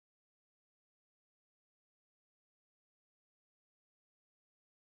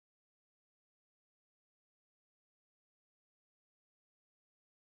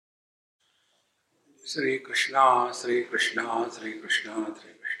श्री कृष्णा श्री कृष्णा श्री कृष्णा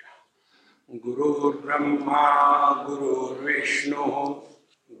श्री कृष्णा। गुरुर्ब्रह्मा गुरुर्विष्णु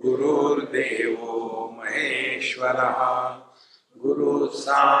गुरुर्देवो महेश्वरः गुरु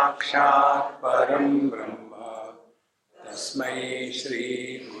साक्षात् परं ब्रह्म तस्मै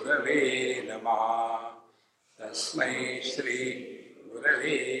श्री गुरवे नमः। तस्मै श्री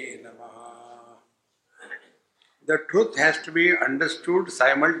गुरवे नमः। The truth has to be understood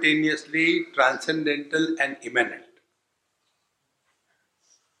simultaneously, transcendental and immanent.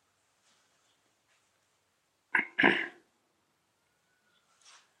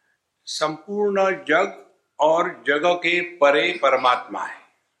 संपूर्ण जग और जग के परे परमात्मा है।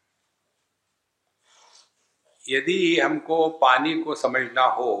 यदि हमको पानी को समझना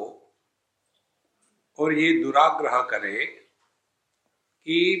हो और ये दुराग्रह करे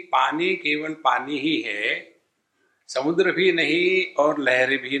कि पानी केवल पानी ही है, समुद्र भी नहीं और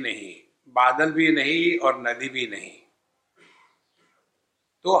लहरें भी नहीं, बादल भी नहीं और नदी भी नहीं,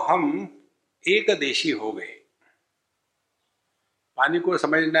 तो हम एकदेशी हो गए। पानी को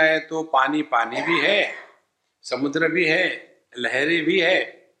समझना है तो पानी पानी भी है, समुद्र भी है, लहरें भी है,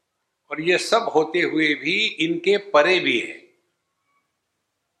 और ये सब होते हुए भी इनके परे भी है।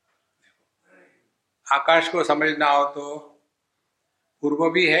 आकाश को समझना हो तो पूर्व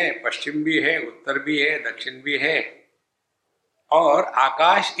भी है, पश्चिम भी है, उत्तर भी है, दक्षिण भी है, और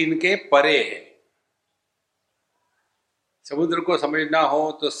आकाश इनके परे है। समुद्र को समझना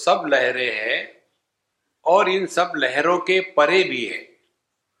हो तो सब लहरें हैं और इन सब लहरों के परे भी है।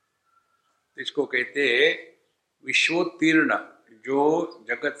 इसको कहते हैं विश्वोत्तीर्ण, जो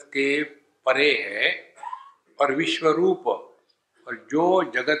जगत के परे है, और विश्वरूप, और जो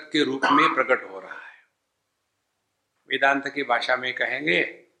जगत के रूप में प्रकट हो रहा है। वेदांत की भाषा में कहेंगे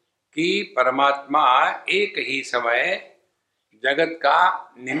कि परमात्मा एक ही समय जगत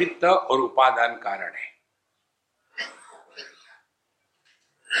का निमित्त और उपादान कारण है।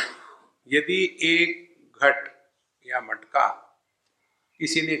 यदि एक घट या मटका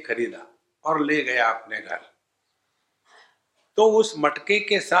किसी ने खरीदा और ले गया अपने घर, तो उस मटके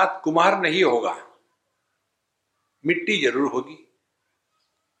के साथ कुम्हार नहीं होगा, मिट्टी जरूर होगी।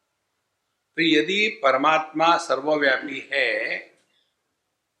 तो यदि परमात्मा सर्वव्यापी है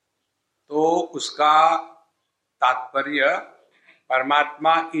तो उसका तात्पर्य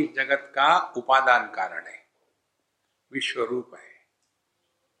परमात्मा इस जगत का उपादान कारण है, विश्वरूप है।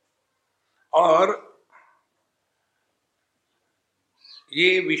 और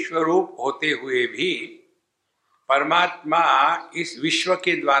ये विश्वरूप होते हुए भी परमात्मा इस विश्व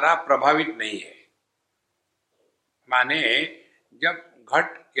के द्वारा प्रभावित नहीं है। माने जब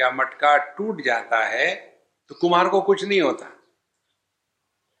घट या मटका टूट जाता है तो कुम्हार को कुछ नहीं होता।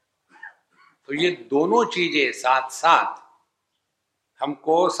 तो ये दोनों चीजें साथ साथ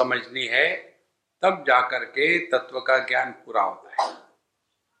हमको समझनी है, तब जाकर के तत्व का ज्ञान पूरा होता है।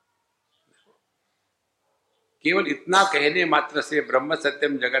 केवल इतना कहने मात्र से ब्रह्म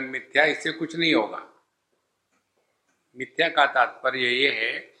सत्यम जगन मिथ्या, इससे कुछ नहीं होगा। मिथ्या का तात्पर्य ये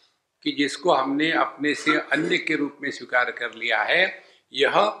है कि जिसको हमने अपने से अन्य के रूप में स्वीकार कर लिया है,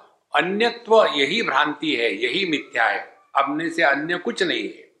 यह अन्यत्व, यही भ्रांति है, यही मिथ्या है। अपने से अन्य कुछ नहीं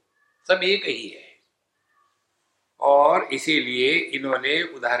है, सब एक ही है। और इसीलिए इन्होंने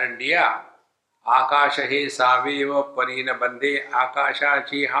उदाहरण दिया, आकाश है सावेव परीन बंदे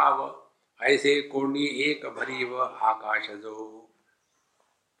आकाशाची हाव, ऐसे कोणी एक भरीव आकाश जो।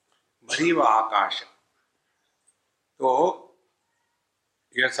 भरीव आकाश, तो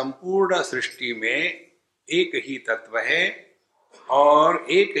यह संपूर्ण सृष्टि में एक ही तत्व है और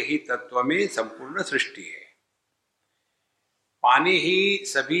एक ही तत्व में संपूर्ण सृष्टि है। पानी ही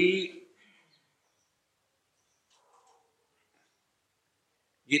सभी,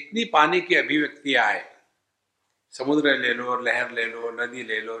 जितनी पानी की अभिव्यक्तियां है, समुद्र ले लो, लहर ले लो, नदी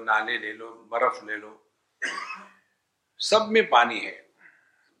ले लो, नाले ले लो, बर्फ ले लो, सब में पानी है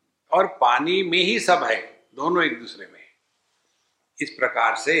और पानी में ही सब है, दोनों एक दूसरे में। इस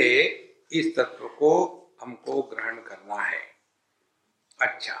प्रकार से इस तत्व को हमको ग्रहण करना है।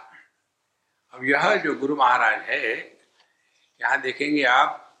 अच्छा, अब यह जो गुरु महाराज है, यहां देखेंगे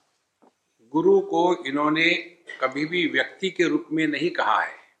आप, गुरु को इन्होंने कभी भी व्यक्ति के रूप में नहीं कहा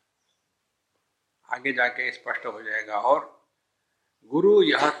है, आगे जाके स्पष्ट हो जाएगा। और गुरु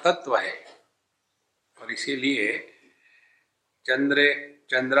यह तत्व है, और इसीलिए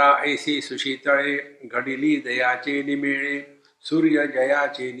चंद्रा ऐसी सुशीतळे घडिली दयाचे निमेळे, सूर्य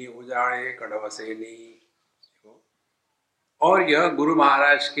जयाचे नि उजाळे कडवसेनी। और यह गुरु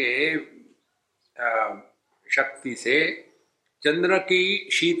महाराज के शक्ति से चंद्र की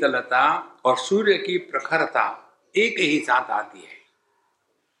शीतलता और सूर्य की प्रखरता एक ही साथ आती है।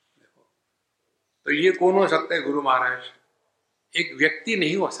 तो ये कौन हो सकता है गुरु महाराज? एक व्यक्ति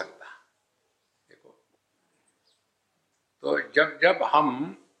नहीं हो सकता। देखो, तो जब जब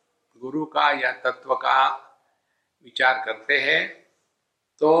हम गुरु का या तत्व का विचार करते हैं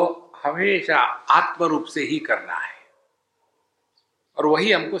तो हमेशा आत्म रूप से ही करना है, और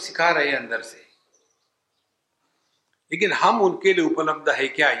वही हमको सिखा रहे हैं अंदर से। लेकिन हम उनके लिए उपलब्ध है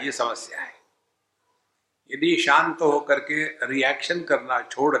क्या, ये समस्या है। यदि शांत होकर के रिएक्शन करना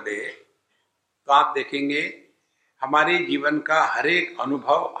छोड़ दे तो आप देखेंगे हमारे जीवन का हर एक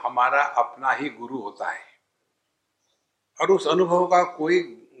अनुभव हमारा अपना ही गुरु होता है, और उस अनुभव का कोई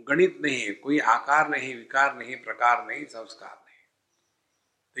गणित नहीं है, कोई आकार नहीं, विकार नहीं, प्रकार नहीं, संस्कार नहीं।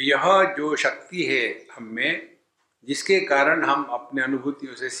 तो यह जो शक्ति है हम में, जिसके कारण हम अपने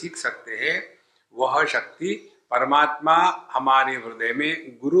अनुभूतियों से सीख सकते हैं, वह शक्ति परमात्मा हमारे हृदय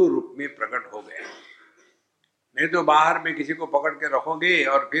में गुरु रूप में प्रकट हो गया। नहीं तो बाहर में किसी को पकड़ के रखोगे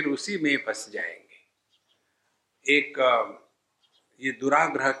और फिर उसी में फंस जाएंगे। एक ये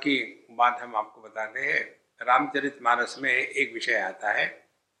दुराग्रह की बात हम आपको बताते हैं। रामचरितमानस में एक विषय आता है,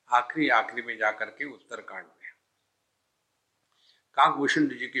 आखिरी में जाकर के उत्तरकांड में काकभूषण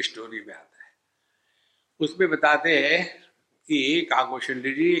जी की स्टोरी में आता है। उसमें बताते हैं कि काकभूषण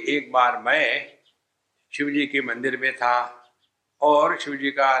जी, एक बार मैं शिव जी के मंदिर में था और शिव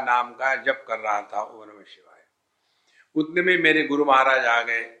जी का नाम का जप कर रहा था, ओम नमः शिवाय। उतने में मेरे गुरु महाराज आ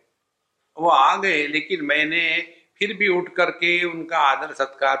गए। वो आ गए, लेकिन मैंने फिर भी उठ करके उनका आदर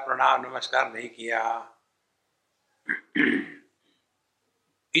सत्कार प्रणाम नमस्कार नहीं किया।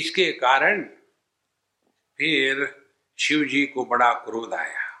 इसके कारण फिर शिव जी को बड़ा क्रोध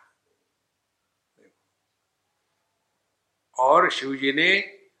आया और शिव जी ने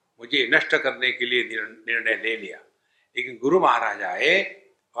मुझे नष्ट करने के लिए निर्णय ले लिया। लेकिन गुरु महाराज आए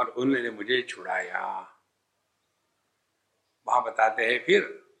और उन्होंने मुझे छुड़ाया। वहां बताते हैं फिर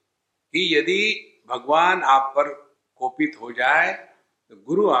कि यदि भगवान आप पर कोपित हो जाए तो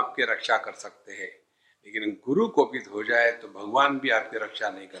गुरु आपकी रक्षा कर सकते हैं, लेकिन गुरु कोपित हो जाए तो भगवान भी आपकी रक्षा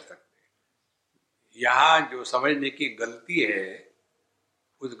नहीं कर सकते। यहाँ जो समझने की गलती है,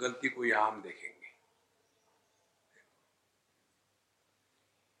 उस गलती को यहाँ हम देखेंगे।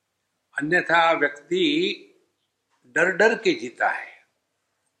 अन्यथा व्यक्ति डर डर के जीता है।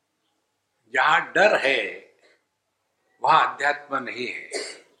 जहां डर है वहां अध्यात्म नहीं है।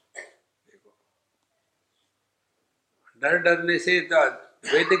 देखो, डर डरने से तो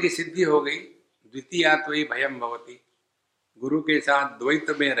द्वैत की सिद्धि हो गई। द्वितीयात्वयि भयम भवति। गुरु के साथ द्वैत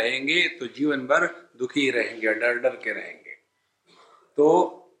में रहेंगे तो जीवन भर दुखी रहेंगे, डर डर के रहेंगे। तो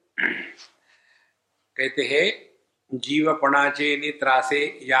कहते हैं, जीवपणाचे नित्रासे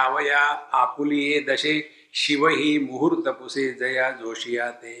यावया आपुलिये दशे शिव ही मुहूर्त पुसे जया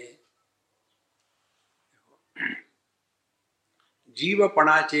जोशियाते।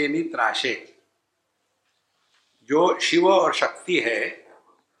 जीवपणाचे नित्रासे, जो शिव और शक्ति है,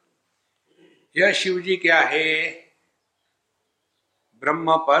 यह शिव जी क्या है,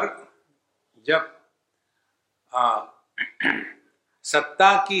 ब्रह्म पर जब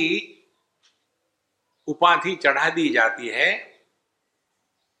सत्ता की उपाधि चढ़ा दी जाती है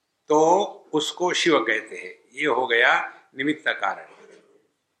तो उसको शिव कहते हैं। ये हो गया निमित्त कारण।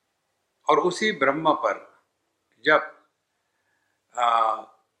 और उसी ब्रह्म पर जब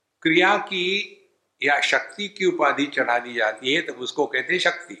क्रिया की या शक्ति की उपाधि चढ़ा दी जाती है तो उसको कहते हैं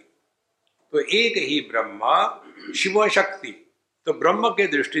शक्ति। तो एक ही ब्रह्म शिव शक्ति, तो ब्रह्म के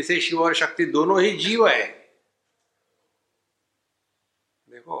दृष्टि से शिव और शक्ति दोनों ही जीव है।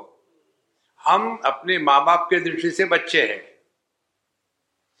 देखो, हम अपने माँ बाप के दृष्टि से बच्चे हैं,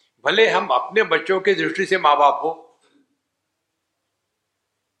 भले हम अपने बच्चों के दृष्टि से माँ बाप हो।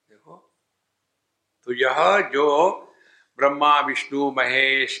 देखो, तो यह जो ब्रह्मा विष्णु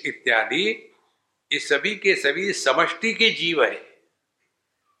महेश इत्यादि, इस सभी के सभी समष्टि के जीव है।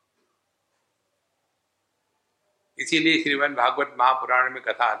 इसीलिए श्रीमद् भागवत महापुराण में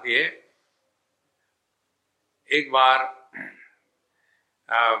कथा आती है, एक बार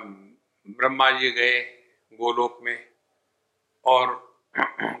ब्रह्मा जी गए गोलोक में और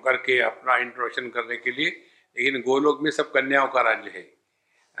करके अपना इंट्रोडक्शन करने के लिए, लेकिन गोलोक में सब कन्याओं का राज्य है,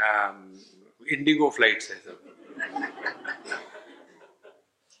 इंडिगो फ्लाइट्स है सब।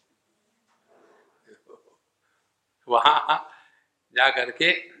 वहां जा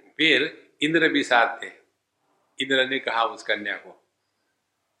करके फिर इंद्र भी साथ थे। इंद्र ने कहा उस कन्या को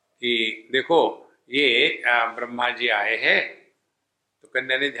कि देखो, ये ब्रह्मा जी आए हैं। तो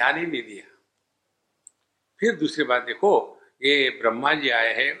कन्या ने ध्यान ही नहीं दिया। फिर दूसरी बात देखो, ये ब्रह्मा जी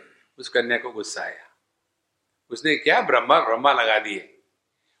आए हैं, उस कन्या को गुस्सा आया। उसने क्या ब्रह्मा ब्रह्मा लगा दिए।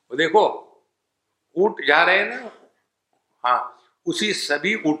 वो देखो ऊंट जा रहे हैं ना, हाँ, उसी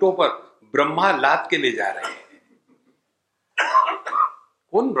सभी ऊंटों पर ब्रह्मा लाद के ले जा रहे हैं।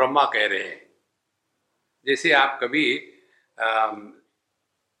 कौन ब्रह्मा कह रहे हैं? जैसे आप कभी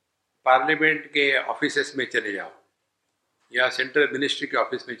पार्लियामेंट के ऑफिसेस में चले जाओ या सेंट्रल मिनिस्ट्री के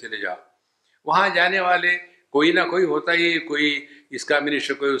ऑफिस में चले जाओ, वहां जाने वाले कोई ना कोई होता ही, कोई इसका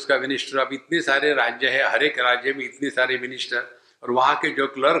मिनिस्टर, कोई उसका मिनिस्टर। अब इतने सारे राज्य है, हर एक राज्य में इतने सारे मिनिस्टर, और वहां के जो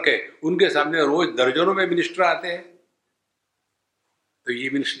क्लर्क है उनके सामने रोज दर्जनों में मिनिस्टर आते हैं। तो ये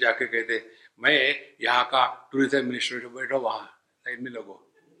मिनिस्टर जाके कहते, मैं यहाँ का टूरिज्म मिनिस्टर, बैठो वहां लाइन में लगो।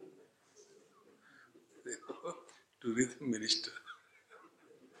 देखो, टूरिज्म मिनिस्टर।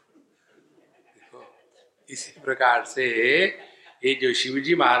 देखो, इसी प्रकार से ये जो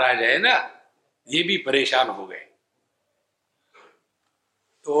शिवजी महाराज है ना, ये भी परेशान हो गए।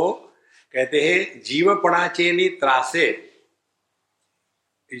 तो कहते हैं जीवपणाचेनी त्रासे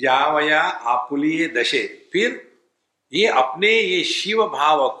यावया आपुलिये दशे। फिर ये अपने ये शिव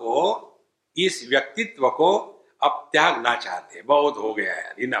भाव को, इस व्यक्तित्व को अब त्यागना चाहते, बहुत हो गया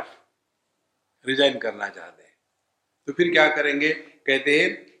है, इनफ, रिजाइन करना चाहते हैं। तो फिर क्या करेंगे? कहते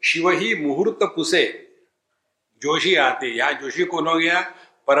हैं शिव ही मुहूर्त पुसे जोशी आते। यहां जोशी कौन हो गया?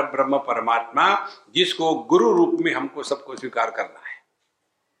 पर ब्रह्म परमात्मा, जिसको गुरु रूप में हमको सबको स्वीकार करना है।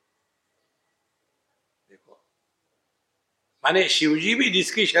 देखो, माने शिवजी भी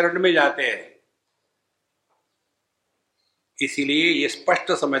जिसकी शरण में जाते हैं। इसीलिए ये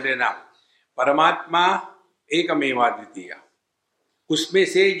स्पष्ट समझ लेना, परमात्मा एकमेवाद्वितीय, उसमें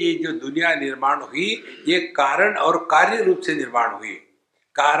से ये जो दुनिया निर्माण हुई, ये कारण और कार्य रूप से निर्माण हुई।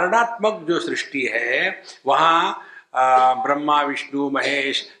 कारणात्मक जो सृष्टि है, वहां ब्रह्मा विष्णु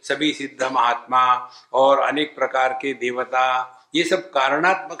महेश, सभी सिद्ध महात्मा और अनेक प्रकार के देवता, ये सब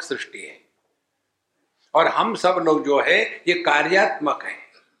कारणात्मक सृष्टि है। और हम सब लोग जो है ये कार्यात्मक है।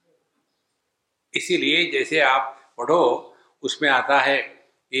 इसीलिए जैसे आप पढ़ो, उसमें आता है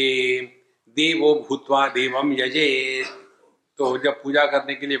कि देवो भूत्वा देवम यजे। तो जब पूजा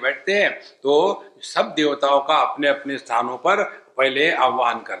करने के लिए बैठते हैं तो सब देवताओं का अपने अपने स्थानों पर पहले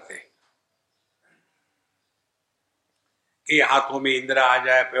आह्वान करते हैं कि हाथों में इंद्र आ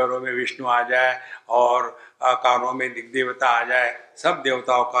जाए, पैरों में विष्णु आ जाए और कानों में दिग्देवता आ जाए। सब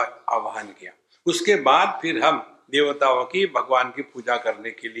देवताओं का आह्वान किया। उसके बाद फिर हम देवताओं की, भगवान की पूजा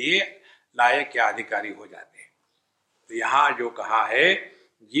करने के लिए लायक या अधिकारी हो जाते हैं। तो यहाँ जो कहा है,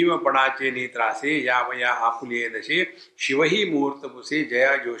 जीव पणाचे नीत्रासे या वया आपुलिये दशे शिव ही मुहूर्त पुसे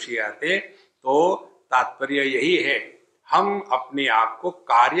जया जोशी आते। तो तात्पर्य यही है, हम अपने आप को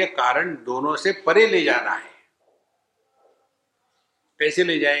कार्य कारण दोनों से परे ले जाना है। कैसे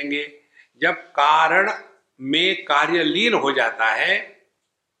ले जाएंगे? जब कारण में कार्य लीन हो जाता है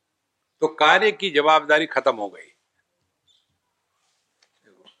तो कार्य की जवाबदारी खत्म हो गई।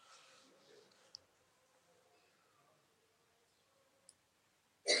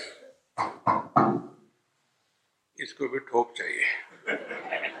 इसको भी ठोक चाहिए।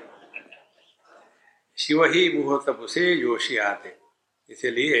 शिव ही मुहूर्त पुसे जोशी आते।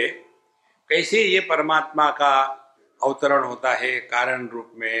 इसलिए कैसे ये परमात्मा का अवतरण होता है कारण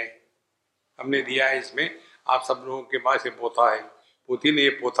रूप में, हमने दिया है। इसमें आप सब लोगों के पास ये पोथा है, पोथी नहीं, ये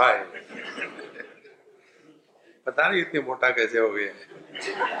पोथा है। पता नहीं इतने मोटा कैसे हो गया है।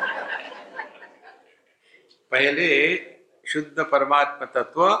 पहले शुद्ध परमात्मा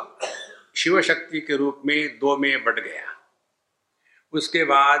तत्व शिव शक्ति के रूप में दो में बट गया। उसके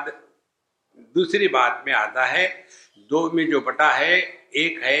बाद दूसरी बात में आता है, दो में जो बटा है,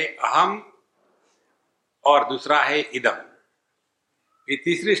 एक है अहम और दूसरा है इदम। ये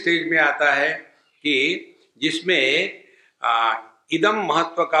तीसरी स्टेज में आता है कि जिसमें इदम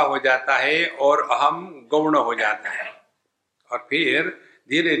महत्व का हो जाता है और अहम गौण हो जाता है। और फिर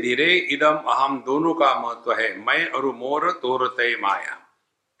धीरे धीरे इदम अहम दोनों का महत्व है, मैं और मोर तोर तय माया।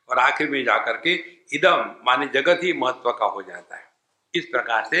 और आखिर में जाकर के इदम माने जगत ही महत्व का हो जाता है। इस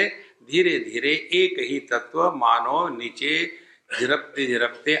प्रकार से धीरे धीरे एक ही तत्व मानो नीचे झिरकते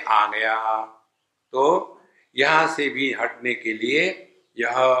झिरकते आ गया। तो यहां से भी हटने के लिए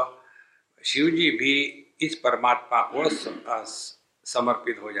यह शिवजी भी इस परमात्मा को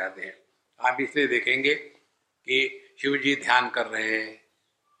समर्पित हो जाते हैं। आप इसलिए देखेंगे कि शिवजी ध्यान कर रहे हैं।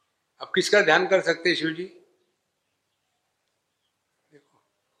 अब किसका ध्यान कर सकते हैं शिवजी? देखो,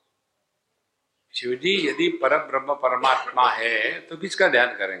 शिवजी यदि परब्रह्म परमात्मा है तो किसका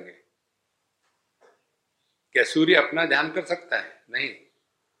ध्यान करेंगे? क्या सूर्य अपना ध्यान कर सकता है? नहीं।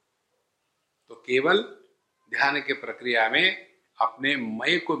 तो केवल ध्यान के प्रक्रिया में अपने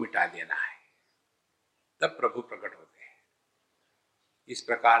मय को मिटा देना है, तब प्रभु प्रकट होते हैं। इस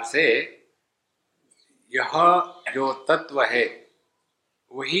प्रकार से यह जो तत्व है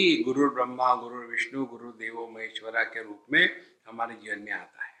वही गुरु ब्रह्मा, गुरु विष्णु, गुरु देवो महेश्वरा के रूप में हमारे जीवन में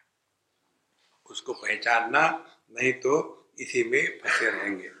आता है। उसको पहचानना, नहीं तो इसी में फंसे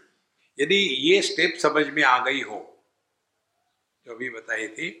रहेंगे। यदि ये स्टेप समझ में आ गई हो जो अभी बताई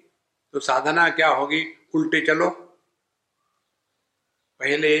थी, तो साधना क्या होगी? उल्टे चलो।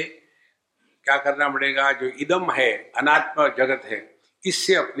 पहले क्या करना पड़ेगा? जो इदम है, अनात्म जगत है,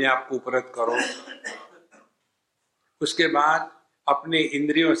 इससे अपने आप को उपरत करो। उसके बाद अपने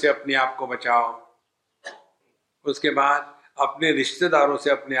इंद्रियों से अपने आप को बचाओ। उसके बाद अपने रिश्तेदारों से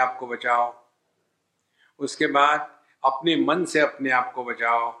अपने आप को बचाओ। उसके बाद अपने मन से अपने आप को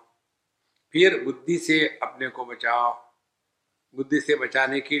बचाओ। फिर बुद्धि से अपने को बचाओ। बुद्धि से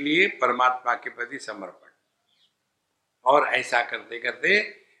बचाने के लिए परमात्मा के प्रति समर्पण। और ऐसा करते करते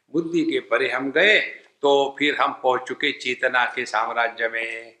बुद्धि के परे हम गए तो फिर हम पहुंच चुके चेतना के साम्राज्य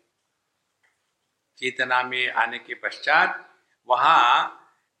में। चेतना में आने के पश्चात वहां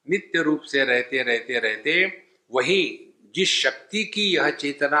नित्य रूप से रहते रहते रहते वही जिस शक्ति की यह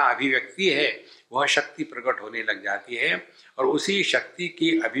चेतना अभिव्यक्ति है, वह शक्ति प्रकट होने लग जाती है। और उसी शक्ति की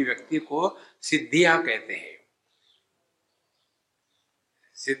अभिव्यक्ति को सिद्धियां कहते हैं।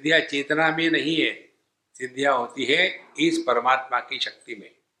 सिद्धियां चेतना में नहीं है, सिद्धियां होती है इस परमात्मा की शक्ति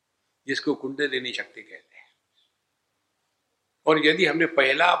में, जिसको कुंडलिनी शक्ति कहते हैं। और यदि हमने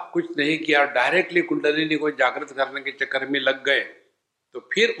पहला कुछ नहीं किया, डायरेक्टली कुंडलिनी को जागृत करने के चक्कर में लग गए, तो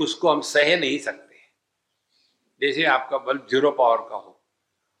फिर उसको हम सह नहीं सकते। जैसे आपका बल्ब 0 पावर का हो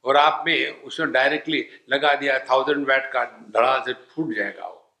और आप में उसने डायरेक्टली लगा दिया 1000 वाट का, धड़ा से फूट जाएगा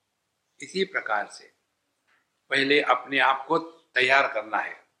वो। इसी प्रकार से पहले अपने आप को तैयार करना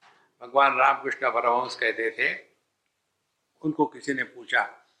है। भगवान रामकृष्ण परमहंस कहते थे, उनको किसी ने पूछा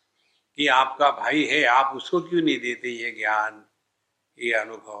कि आपका भाई है, आप उसको क्यों नहीं देते ये ज्ञान, ये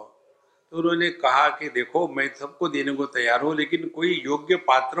अनुभव? तो उन्होंने कहा कि देखो, मैं सबको देने को तैयार हूं, लेकिन कोई योग्य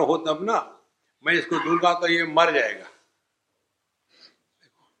पात्र हो तब ना। मैं इसको दूंगा तो ये मर जाएगा।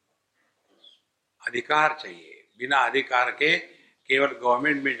 अधिकार चाहिए। बिना अधिकार के केवल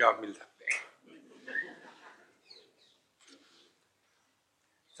गवर्नमेंट में जॉब मिल सकते हैं।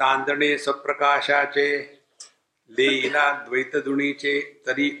 चांदणे स्वप्रकाशाचे लेईला द्वैत दुणीचे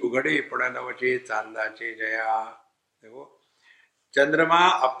तरी उघडे पडनवचे चांदाचे जया। देखो, चंद्रमा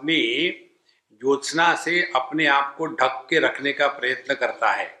अपनी ज्योत्सना से अपने आप को ढक के रखने का प्रयत्न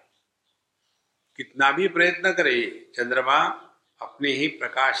करता है। कितना भी प्रयत्न करे चंद्रमा अपने ही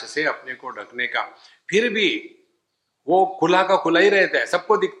प्रकाश से अपने को ढकने का, फिर भी वो खुला का खुला ही रहता है,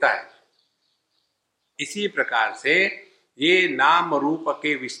 सबको दिखता है। इसी प्रकार से ये नाम रूप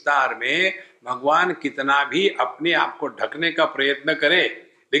के विस्तार में भगवान कितना भी अपने आप को ढकने का प्रयत्न करे,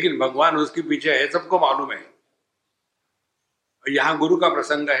 लेकिन भगवान उसके पीछे है, सबको मालूम है। यहां गुरु का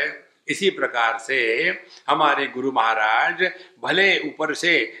प्रसंग है। इसी प्रकार से हमारे गुरु महाराज भले ऊपर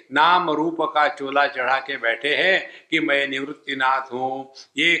से नाम रूप का चोला चढ़ा के बैठे हैं कि मैं निवृत्तिनाथ हूं,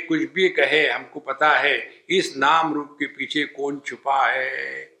 ये कुछ भी कहे हमको पता है इस नाम रूप के पीछे कौन छुपा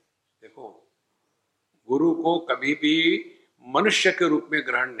है। देखो, गुरु को कभी भी मनुष्य के रूप में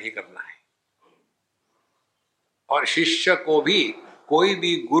ग्रहण नहीं करना है। और शिष्य को भी, कोई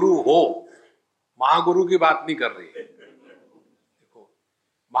भी गुरु हो, महागुरु की बात नहीं कर रही है।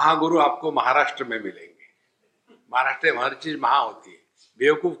 महागुरु आपको महाराष्ट्र में मिलेंगे। महाराष्ट्र में हर चीज महा होती है।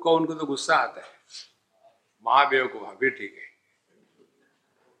 बेवकूफ को उनको तो गुस्सा आता है, महाबेवकूफ भी ठीक है।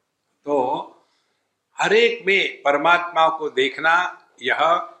 तो हर एक में परमात्मा को देखना, यह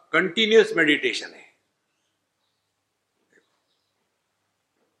कंटिन्यूअस मेडिटेशन है।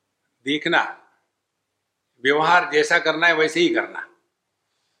 देखना, व्यवहार जैसा करना है वैसे ही करना।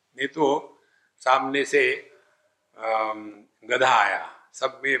 नहीं तो सामने से गधा आया,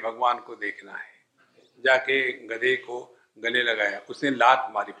 सब में भगवान को देखना है। जाके गधे को गले लगाया, उसने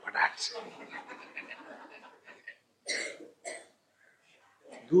लात मारी फटाक से।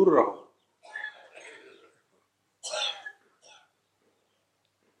 दूर रहो।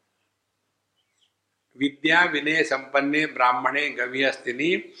 विद्या विनय संपन्ने ब्राह्मणे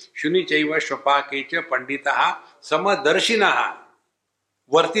गविहस्तिनी शुनि चैव श्वपाके च पंडितः समदर्शिनः।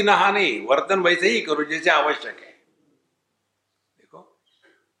 वर्तिनः नहीं, वर्तन वैसे ही करो जैसे आवश्यक है।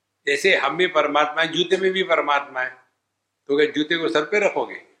 जैसे हम भी परमात्मा है, जूते में भी परमात्मा है, तो क्या जूते को सर पे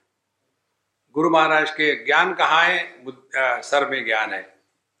रखोगे? गुरु महाराज के ज्ञान कहाँ है? सर में ज्ञान है,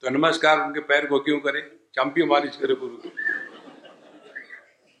 तो नमस्कार उनके पैर को क्यों करे? चंपी मालिश करे गुरु की।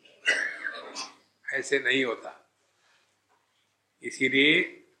 ऐसे नहीं होता। इसीलिए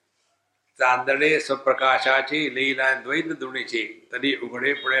चांदणे स्वप्रकाशाची लीला द्वैत दुणीची तरी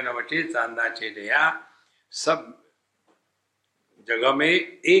उघडे पडे नवचे चांदाचे जया। सब जगह में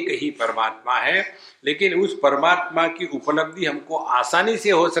एक ही परमात्मा है, लेकिन उस परमात्मा की उपलब्धि हमको आसानी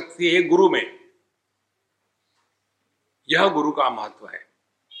से हो सकती है गुरु में। यह गुरु का महत्व है।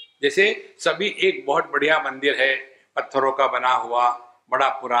 जैसे सभी एक बहुत बढ़िया मंदिर है, पत्थरों का बना हुआ, बड़ा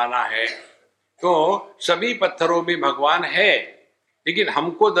पुराना है, तो सभी पत्थरों में भगवान है, लेकिन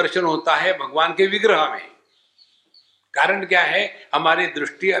हमको दर्शन होता है भगवान के विग्रह में। कारण क्या है? हमारी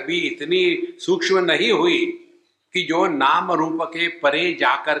दृष्टि अभी इतनी सूक्ष्म नहीं हुई कि जो नाम रूप के परे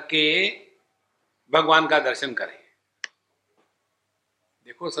जाकर के भगवान का दर्शन करें।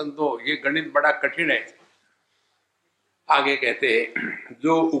 देखो संतो, ये गणित बड़ा कठिन है। आगे कहते हैं,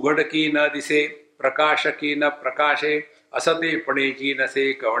 जो उघड़ की न दिसे, प्रकाश की न प्रकाशे, असते पड़े की न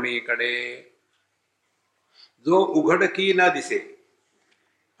से कवणी कड़े। जो उघड़ की न दिसे,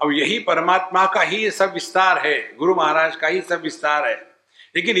 अब यही परमात्मा का ही सब विस्तार है, गुरु महाराज का ही सब विस्तार है,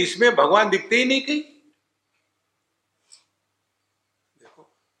 लेकिन इसमें भगवान दिखते ही नहीं कहीं। देखो,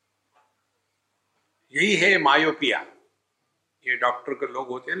 यही है मायोपिया। ये डॉक्टर के लोग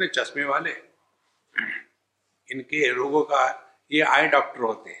होते हैं ना, चश्मे वाले, इनके रोगों का, ये आई डॉक्टर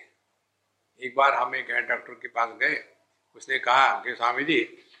होते हैं। एक बार हम एक आई डॉक्टर के पास गए, उसने कहा कि स्वामी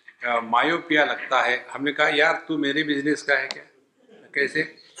जी मायोपिया लगता है। हमने कहा यार तू मेरे बिजनेस का है क्या? कैसे?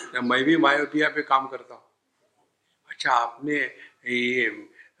 मैं भी मायोपिया पे काम करता हूँ। अच्छा, आपने ये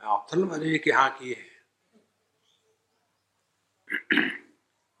ऑप्थेल्मोलॉजी के यहाँ की है?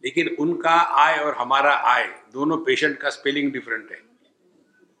 लेकिन उनका आय और हमारा आय, दोनों पेशेंट का स्पेलिंग डिफरेंट है।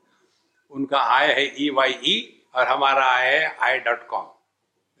 उनका आय है EYE और हमारा आय है I.com।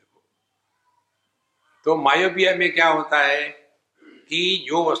 तो मायोपिया में क्या होता है कि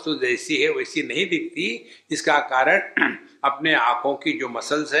जो वस्तु जैसी है वैसी नहीं दिखती। इसका कारण अपने आंखों की जो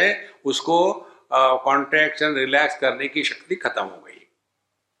मसल्स है उसको कॉन्ट्रैक्शन रिलैक्स करने की शक्ति खत्म हो गई,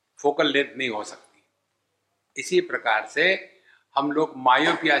 फोकल लेंथ नहीं हो सकती। इसी प्रकार से हम लोग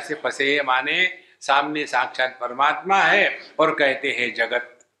मायोपिया से फंसे हैं, माने सामने साक्षात परमात्मा है और कहते हैं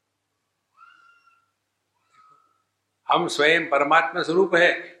जगत। हम स्वयं परमात्मा स्वरूप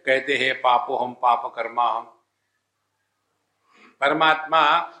है, कहते हैं पापो हम पाप कर्मा हम। परमात्मा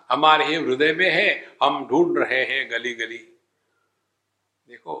हमारे ही हृदय में है, हम ढूंढ रहे हैं गली गली।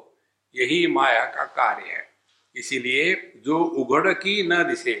 देखो, यही माया का कार्य है। इसीलिए जो उघड़ की न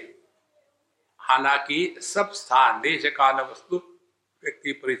दिसे, हालांकि सब स्थान, देश काल वस्तु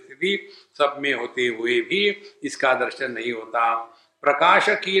व्यक्ति परिस्थिति सब में होते हुए भी इसका दर्शन नहीं होता। प्रकाश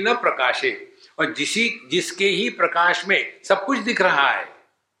की न प्रकाशे, और जिसके ही प्रकाश में सब कुछ दिख रहा है।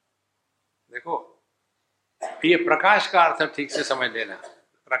 देखो, ये प्रकाश का अर्थ ठीक से समझ लेना।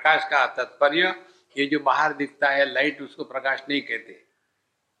 प्रकाश का तात्पर्य, ये जो बाहर दिखता है लाइट, उसको प्रकाश नहीं कहते।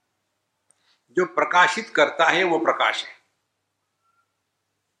 जो प्रकाशित करता है वो प्रकाश है।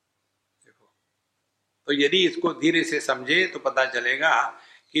 देखो, तो यदि इसको धीरे से समझे तो पता चलेगा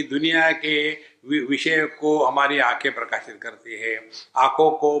कि दुनिया के विषय को हमारी आंखें प्रकाशित करती है, आंखों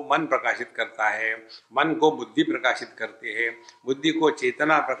को मन प्रकाशित करता है, मन को बुद्धि प्रकाशित करती है, बुद्धि को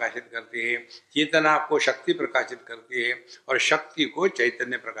चेतना प्रकाशित करती है, चेतना को शक्ति प्रकाशित करती है, और शक्ति को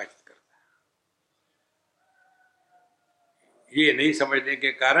चैतन्य प्रकाशित करता है। ये नहीं समझने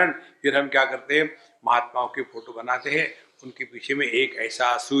के कारण फिर हम क्या करते हैं, महात्माओं की फोटो बनाते हैं, उनके पीछे में एक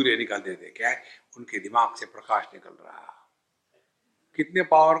ऐसा सूर्य निकल देते। क्या है? उनके दिमाग से प्रकाश निकल रहा है। कितने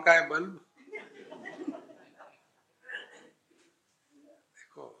पावर का है बल्ब?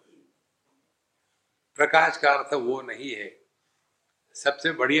 देखो, प्रकाश का अर्थ वो नहीं है।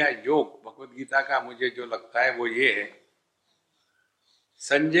 सबसे बढ़िया योग भगवत गीता का मुझे जो लगता है वो ये है,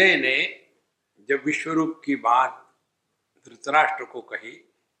 संजय ने जब विश्वरूप की बात धृतराष्ट्र को कही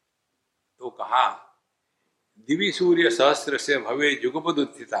तो कहा, दिवि सूर्य सहस्र से भवे जुगपद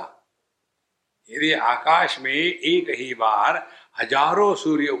उत्थिता। यदि आकाश में एक ही बार हजारों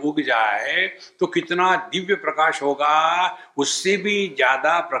सूर्य उग जाए तो कितना दिव्य प्रकाश होगा। उससे भी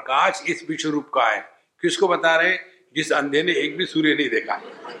ज्यादा प्रकाश इस विश्वरूप का है। किसको बता रहे? जिस अंधे ने एक भी सूर्य नहीं देखा।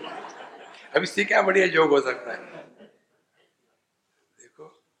 अब इससे क्या बढ़िया योग हो सकता है?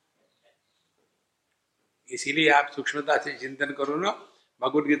 देखो, इसीलिए आप सूक्ष्मता से चिंतन करो ना।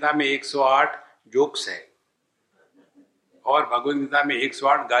 भगवद गीता में 108 जोक्स है और भगवद गीता में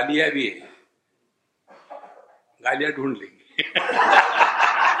 108 गालियां भी है। गालियां ढूंढ लेंगे।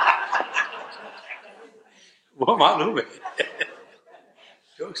 वो मालूम है,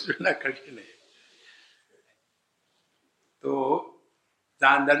 जोक्स ढूंढना कठिन है। तो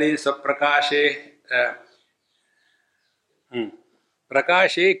चांदने सब प्रकाशे,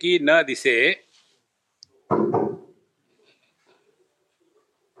 प्रकाशे की न दिसे,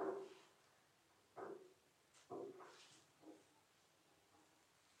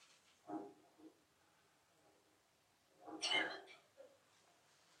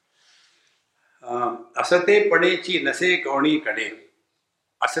 असते पडेची नसे कवणी कडे।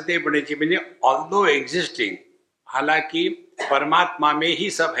 असते पडेची म्हणजे ऑल्दो एग्जिस्टिंग, हालांकि परमात्मा में ही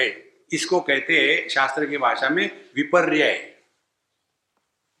सब है। इसको कहते हैं शास्त्र की भाषा में विपर्यय।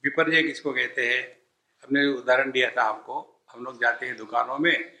 विपर्यय किसको कहते हैं? हमने उदाहरण दिया था आपको। हम लोग जाते हैं दुकानों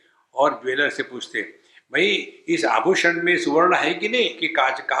में और ज्वेलर से पूछते हैं, भाई इस आभूषण में सुवर्ण है कि नहीं, कि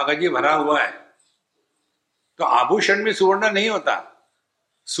कागज भरा हुआ है? तो आभूषण में सुवर्ण नहीं होता,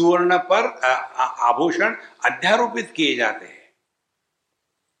 सुवर्ण पर आभूषण अध्यारोपित किए जाते हैं।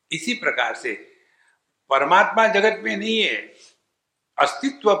 इसी प्रकार से परमात्मा जगत में नहीं है,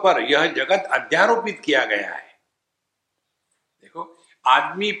 अस्तित्व पर यह जगत अध्यारोपित किया गया है। देखो,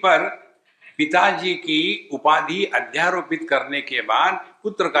 आदमी पर पिताजी की उपाधि अध्यारोपित करने के बाद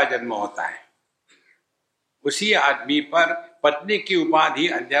पुत्र का जन्म होता है। उसी आदमी पर पत्नी की उपाधि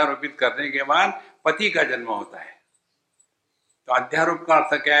अध्यारोपित करने के बाद पति का जन्म होता है। तो अध्यारोप का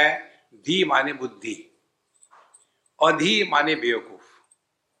अर्थ क्या है? धी माने बुद्धि, अधि माने बेवकूफ।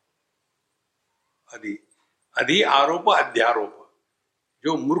 अधि आरोप, अध्यारोप।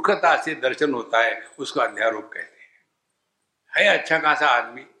 जो मूर्खता से दर्शन होता है उसको अध्यारोप कहते हैं। है अच्छा खासा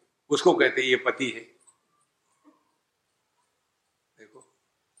आदमी, उसको कहते हैं ये पति है। देखो,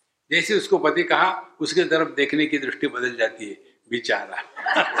 जैसे उसको पति कहा, उसके तरफ देखने की दृष्टि बदल जाती है, बेचारा।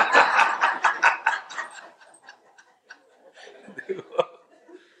 देखो,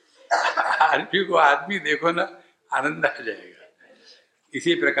 आदमी को आदमी देखो ना, आनंद आ जाएगा।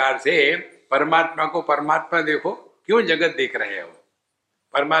 इसी प्रकार से परमात्मा को परमात्मा देखो, क्यों जगत देख रहे हो?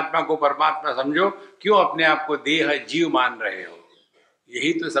 परमात्मा को परमात्मा समझो, क्यों अपने आप को देह जीव मान रहे हो?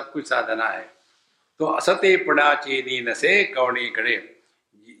 यही तो सब कुछ साधना है। तो असते पड़ा चेनी न से कौड़ी खड़े,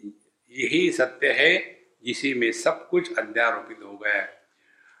 यही सत्य है जिसी में सब कुछ अध्यारोपित हो गया।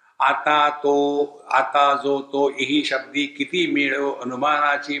 आता जो तो यही शब्दी किती मेळो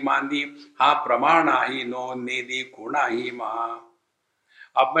अनुमानाची मांदी, हा प्रमाणा ही नो नेदी कोणा ही महा।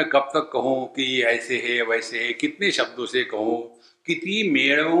 अब मैं कब तक कहूं कि ऐसे है वैसे है, कितने शब्दों से कहूं? किती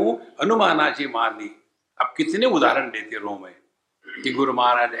मेळो अनुमानाची मांदी। अब कितने उदाहरण देते रहूं मैं कि गुरु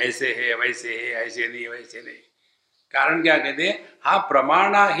महाराज ऐसे है वैसे है, ऐसे नहीं वैसे नहीं। कारण क्या कहते हैं? हाँ,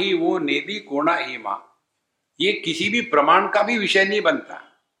 प्रमाणा ही वो नेदी कोणा ही मां। ये किसी भी प्रमाण का भी विषय नहीं बनता।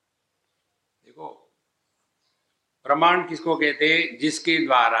 देखो, प्रमाण किसको कहते हैं? जिसके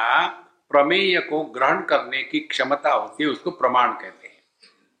द्वारा प्रमेय को ग्रहण करने की क्षमता होती है, उसको प्रमाण कहते हैं।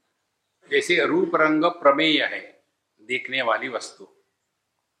 जैसे रूप रंग प्रमेय है, देखने वाली वस्तु।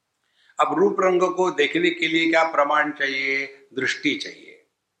 अब रूप रंग को देखने के लिए क्या प्रमाण चाहिए? दृष्टि चाहिए।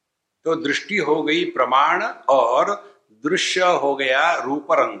 तो दृष्टि हो गई प्रमाण और दृश्य हो गया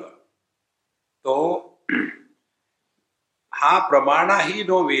रूप रंग। तो हाँ, प्रमाणा ही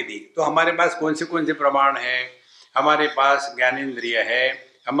नो वेदी। तो हमारे पास कौन से प्रमाण है? हमारे पास ज्ञानेंद्रिय है,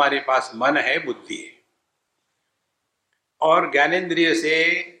 हमारे पास मन है, बुद्धि है। और ज्ञानेंद्रिय से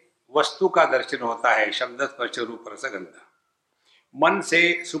वस्तु का दर्शन होता है, शब्द स्पर्श रूप रस गंध। मन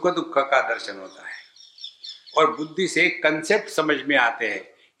से सुख दुख का दर्शन होता है और बुद्धि से कंसेप्ट समझ में आते हैं।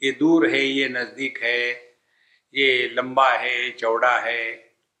 ये दूर है, ये नजदीक है, ये लंबा है, चौड़ा है,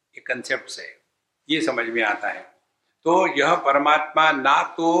 ये कंसेप्ट है, ये समझ में आता है। तो यह परमात्मा ना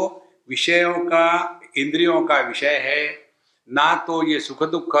तो विषयों का, इंद्रियों का विषय है, ना तो ये सुख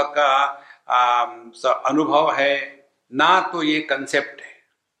दुख का अनुभव है, ना तो ये कंसेप्ट है।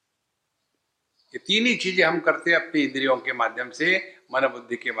 ये तीन ही चीजें हम करते हैं अपनी इंद्रियों के माध्यम से, मन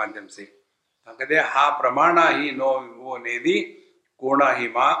बुद्धि के माध्यम से। तो कहते हैं हा प्रमाणा ही नो वो नेदी कोणा ही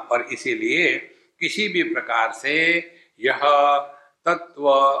मां। और इसीलिए किसी भी प्रकार से यह तत्व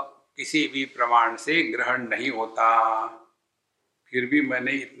किसी भी प्रमाण से ग्रहण नहीं होता। फिर भी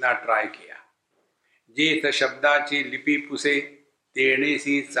मैंने इतना ट्राई किया। जेथ शब्दाची लिपी पुसे,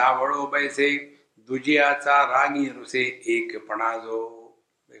 तेणेसी चावळो बैसे, दुजियाचा रागी रुसे एकपणा जो।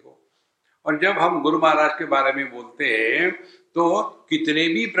 देखो, और जब हम गुरु महाराज के बारे में बोलते हैं तो कितने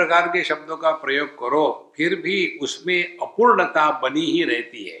भी प्रकार के शब्दों का प्रयोग करो, फिर भी उसमें अपूर्णता बनी ही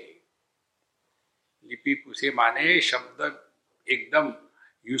रहती है। लिपि पुसे माने शब्द एकदम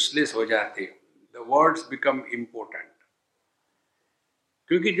यूजलेस हो जाते, द वर्ड्स बिकम इम्पोर्टेंट।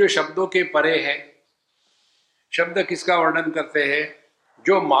 क्योंकि जो शब्दों के परे है, शब्द किसका वर्णन करते हैं?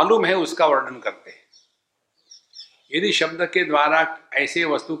 जो मालूम है उसका वर्णन करते हैं। यदि शब्द के द्वारा ऐसे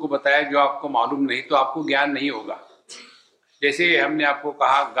वस्तु को बताया जो आपको मालूम नहीं, तो आपको ज्ञान नहीं होगा। जैसे हमने आपको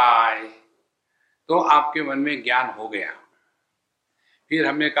कहा गाय, तो आपके मन में ज्ञान हो गया। फिर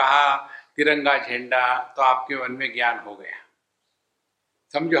हमने कहा तिरंगा झंडा, तो आपके मन में ज्ञान हो गया।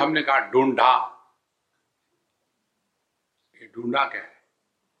 समझो हमने कहा ढूंढा, ये ढूंढा क्या है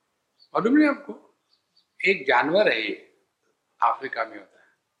मालूम नहीं आपको? एक जानवर है, ये अफ्रीका में होता है।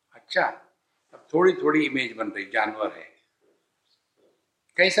 अच्छा, अब थोड़ी थोड़ी इमेज बन रही, जानवर है।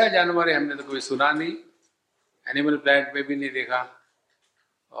 कैसा जानवर है? हमने तो कभी सुना नहीं। एनिमल प्लैनेट पे भी नहीं देखा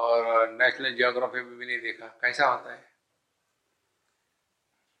और नेशनल जियोग्राफी में भी नहीं देखा। कैसा होता है?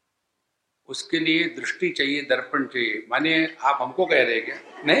 उसके लिए दृष्टि चाहिए, दर्पण चाहिए। माने आप हमको कह रहे हैं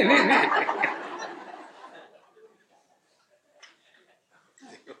क्या? नहीं नहीं नहीं।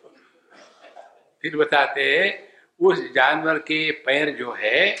 फिर बताते हैं उस जानवर के पैर जो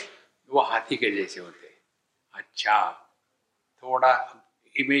है वो हाथी के जैसे होते हैं। अच्छा, थोड़ा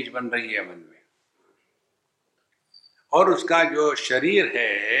इमेज बन रही है मन में। और उसका जो शरीर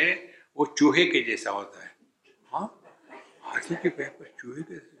है वो चूहे के जैसा होता है। हाँ, हाथी के पैर पर चूहे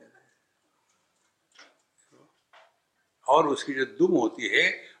के जैसा। और उसकी जो दुम होती है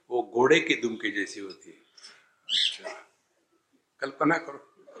वो घोड़े की दुम के जैसी होती है। अच्छा, कल्पना करो।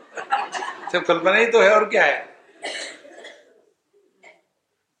 सब कल्पना ही तो है, और क्या है?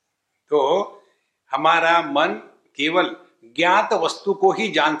 तो हमारा मन केवल ज्ञात वस्तु को ही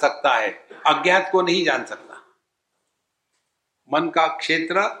जान सकता है, अज्ञात को नहीं जान सकता। मन का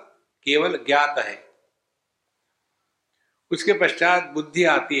क्षेत्र केवल ज्ञात है। उसके पश्चात बुद्धि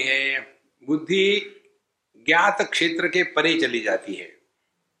आती है। बुद्धि ज्ञात क्षेत्र के परे चली जाती है।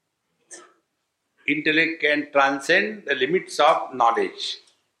 Intellect can transcend the limits of knowledge.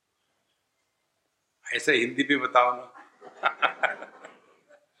 ऐसे हिंदी में बताओ ना।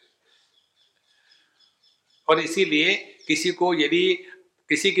 और इसीलिए किसी को यदि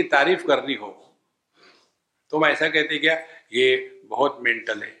किसी की तारीफ करनी हो तो हम ऐसा कहते क्या, ये बहुत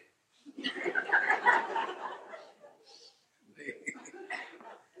मेंटल है।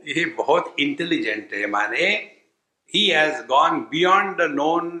 ये बहुत इंटेलिजेंट है, माने ही has gone beyond the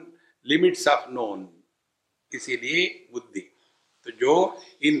known limits of known. इसीलिए बुद्धि तो जो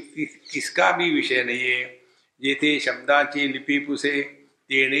इन किसका भी विषय नहीं है। जेथे शब्दाची लिपि पुसे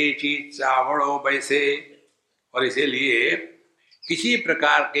तेनेची चावड़ो बैसे। और इसीलिए किसी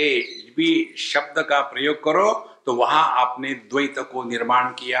प्रकार के भी शब्द का प्रयोग करो तो वहां आपने द्वैत को निर्माण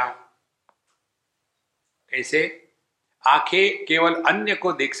किया। कैसे? आंखें केवल अन्य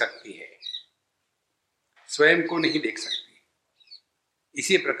को देख सकती है, स्वयं को नहीं देख सकती।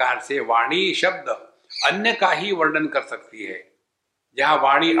 इसी प्रकार से वाणी शब्द अन्य का ही वर्णन कर सकती है। जहां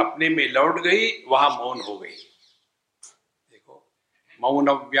वाणी अपने में लौट गई वहां मौन हो गई। देखो, मौन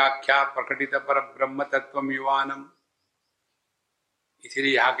व्याख्या प्रकटित पर ब्रह्म तत्व युवानम।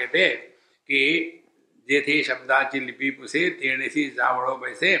 इसलिए यहां कहते कि जेथे शब्दाची लिपि पुसे तेणेसी जावड़ो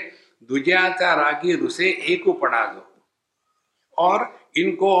वैसे दुज्याचा रागी रुसे एक पड़ा दो। और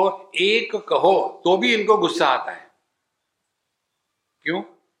इनको एक कहो तो भी इनको गुस्सा आता है। क्यों?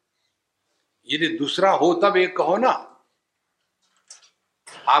 यदि दूसरा हो तब एक कहो ना।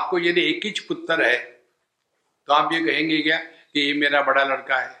 आपको यदि एक ही पुत्र है तो आप ये कहेंगे क्या कि ये मेरा बड़ा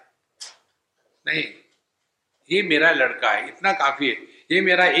लड़का है? नहीं, ये मेरा लड़का है, इतना काफी है। ये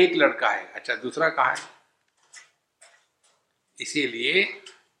मेरा एक लड़का है। अच्छा, दूसरा कहाँ है? इसीलिए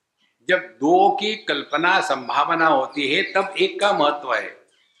जब दो की कल्पना संभावना होती है तब एक का महत्व है।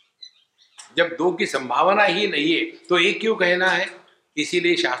 जब दो की संभावना ही नहीं है तो एक क्यों कहना है?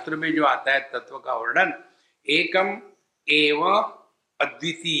 इसीलिए शास्त्र में जो आता है तत्व का वर्णन, एकम एव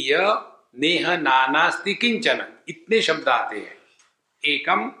अद्वितीय नेह नानास्ति किंचन, इतने शब्द आते हैं।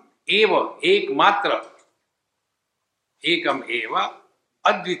 एकम एव, एकमात्र, एकम एव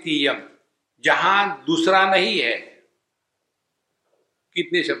अद्वितीयम, जहां दूसरा नहीं है।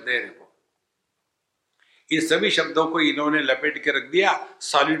 कितने शब्द है देखो। इन सभी शब्दों को इन्होंने लपेट के रख दिया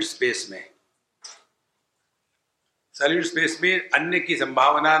सॉलिड स्पेस में। सॉलिड स्पेस में अन्य की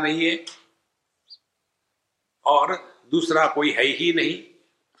संभावना नहीं है और दूसरा कोई है ही नहीं।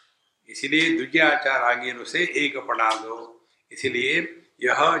 इसलिए द्वितीयाचार आगे उसे एक पढ़ा दो। इसलिए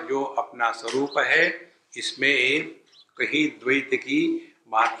यह जो अपना स्वरूप है इसमें कहीं द्वैत की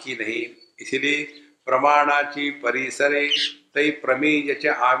बात की नहीं। इसलिए प्रमाणाची परिसरे तै प्रमेय च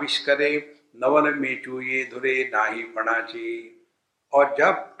आविष्करे नवन मेचुये धुरे नाही पणाची। और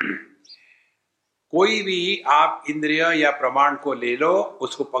जब कोई भी आप इंद्रिय या प्रमाण को ले लो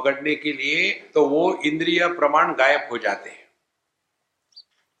उसको पकड़ने के लिए तो वो इंद्रिय प्रमाण गायब हो जाते हैं।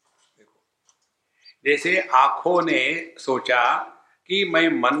 देखो, जैसे आंखों ने सोचा कि मैं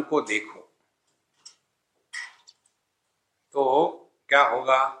मन को देखूं तो क्या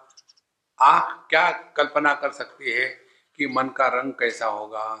होगा? आंख क्या कल्पना कर सकती है कि मन का रंग कैसा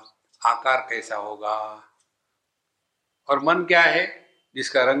होगा, आकार कैसा होगा? और मन क्या है?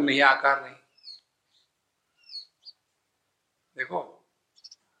 जिसका रंग नहीं, आकार नहीं। देखो,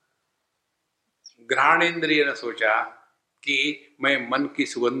 घ्राणेन्द्रिय ने सोचा कि मैं मन की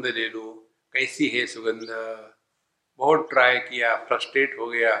सुगंध ले लूं, कैसी है सुगंध? बहुत ट्राई किया, फ्रस्ट्रेट हो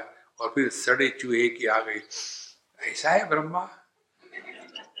गया और फिर सड़े चूहे की आ गई। ऐसा है ब्रह्मा?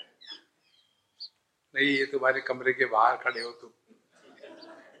 नहीं, ये तुम्हारे कमरे के बाहर खड़े हो तुम,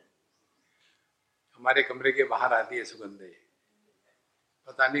 हमारे कमरे के बाहर आती है सुगंध, ये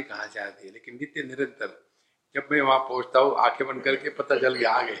पता नहीं कहाँ से आती है, लेकिन नित्य निरंतर जब मैं वहां पहुंचता हूँ आंखें बंद करके पता चल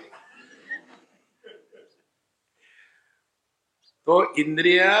गया आ गए। तो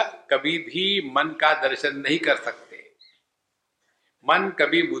इंद्रिय कभी भी मन का दर्शन नहीं कर सकते, मन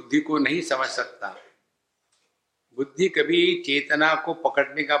कभी बुद्धि को नहीं समझ सकता, बुद्धि कभी चेतना को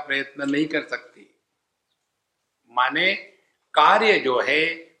पकड़ने का प्रयत्न नहीं कर सकती, माने कार्य जो है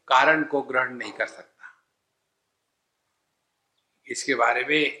कारण को ग्रहण नहीं कर सकता। इसके बारे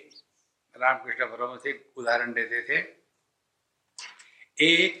में रामकृष्ण परमहंस एक उदाहरण देते थे।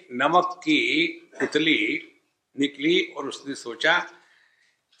 एक नमक की पुतली निकली और उसने सोचा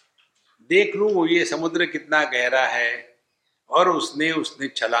देख लूं ये समुद्र कितना गहरा है, और उसने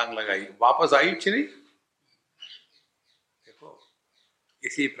छलांग लगाई, वापस आई नहीं। देखो,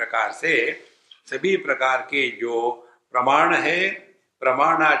 इसी प्रकार से सभी प्रकार के जो प्रमाण है,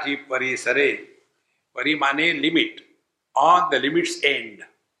 प्रमाणाची परिसरे, परि माने limit, on the limits and,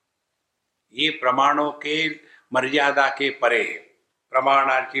 ये प्रमाणों के मर्यादा के परे है।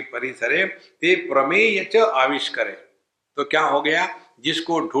 प्रमाणाची परिसरे ते प्रमेय च आविष्करे, तो क्या हो गया,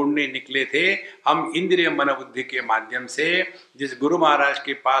 जिसको ढूंढने निकले थे हम इंद्रिय मन बुद्धि के माध्यम से, जिस गुरु महाराज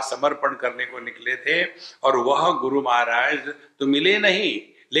के पास समर्पण करने को निकले थे, और वह गुरु महाराज तो मिले नहीं,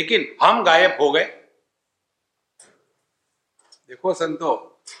 लेकिन हम गायब हो गए। देखो संतो,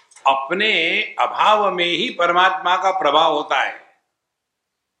 अपने अभाव में ही परमात्मा का प्रभाव होता है।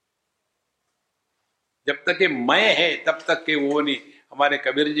 जब तक के मैं है तब तक के वो नहीं। हमारे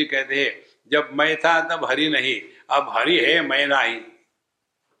कबीर जी कहते हैं, जब मैं था तब हरि नहीं, अब हरि है मैं नहीं।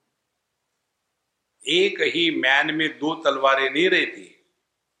 एक ही म्यान में दो तलवारें नहीं रहती,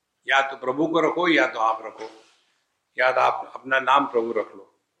 या तो प्रभु को रखो या तो आप रखो, या तो आप अपना नाम प्रभु रख लो।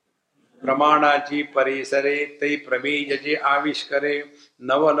 प्रमाणाची परिसरे तै प्रमेय जे आविष्करे,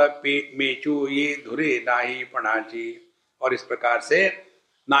 नवल मेचू ये धुरे नाही पणाची। और इस प्रकार से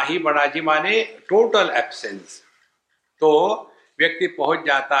नाही पणाची माने टोटल एब्सेंस, तो व्यक्ति पहुंच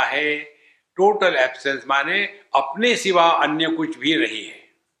जाता है टोटल एब्सेंस माने अपने सिवा अन्य कुछ भी नहीं है।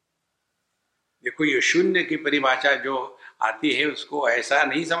 देखो, ये शून्य की परिभाषा जो आती है उसको ऐसा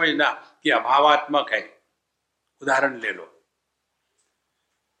नहीं समझना कि अभावात्मक है। उदाहरण ले लो,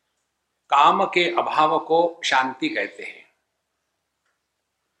 काम के अभाव को शांति कहते हैं,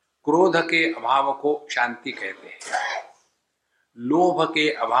 क्रोध के अभाव को शांति कहते हैं, लोभ के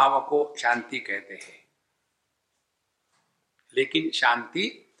अभाव को शांति कहते हैं, लेकिन शांति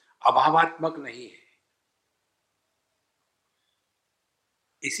अभावात्मक नहीं है।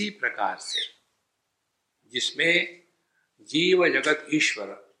 इसी प्रकार से जिसमें जीव जगत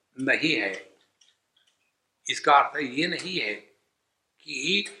ईश्वर नहीं है, इसका अर्थ ये नहीं है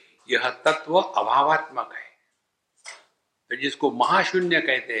कि यह तत्व अभावात्मक है। तो जिसको महाशून्य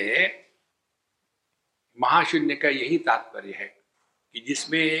कहते हैं, महाशून्य का यही तात्पर्य है कि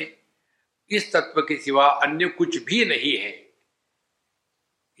जिसमें इस तत्व के सिवा अन्य कुछ भी नहीं है।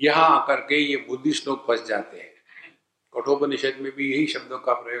 यहां आकर के ये बुद्धिस्ट लोग फंस जाते हैं। कठोपनिषद में भी यही शब्दों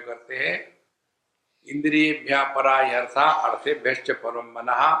का प्रयोग करते हैं, इंद्रियेभ्यः परा यर्था अर्थेभ्यश्च परम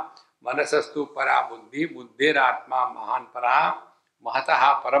मनः, मनसस्तु परा बुद्धि, बुद्धिरात्मा महान परः,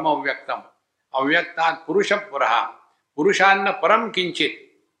 महतः परम अव्यक्तम, अव्यक्तात् पुरुष पुरः, पुरुषान्न परम किंचित,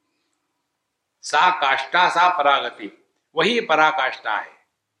 सा काष्ठा सा परागति, वही पराकाष्ठा है।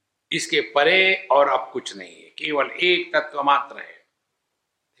 इसके परे और अब कुछ नहीं है, केवल एक तत्व मात्र है।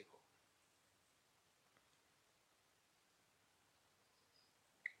 देखो,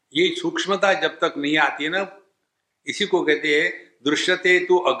 ये सूक्ष्मता जब तक नहीं आती है ना, इसी को कहते हैं दृश्यते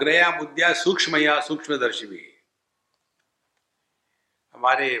तु अग्रया बुद्धिया सूक्ष्मया सूक्ष्मदर्शी भी।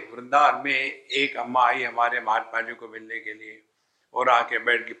 हमारे वृंदावन में एक अम्मा आई हमारे महात्मा जी को मिलने के लिए, और आके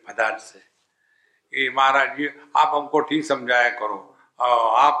बैठ गई फदार से, ये महाराज जी आप हमको ठीक समझाया करो,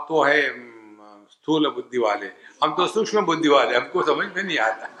 आप तो है स्थूल बुद्धि वाले, हम तो सूक्ष्म बुद्धि वाले, हमको समझ में नहीं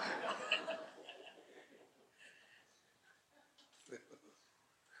आता।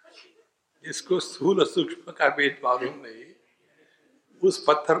 इसको स्थूल और सूक्ष्म का भेद मालूम नहीं, उस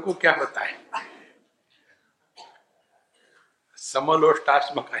पत्थर को क्या बताएं।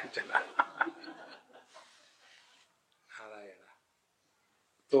 समलोष्टाश्म का चला।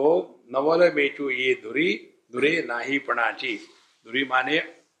 तो नवल बेचू ये धुरी, धुरे नाही पणाची, धुरी माने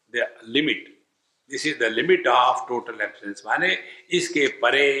the limit, this is the limit of total absence, माने इसके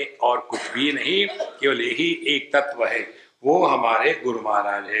परे और कुछ भी नहीं, केवल यही एक तत्व है, वो हमारे गुरु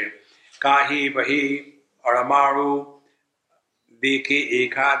महाराज है। काही बही अड़माणु देखे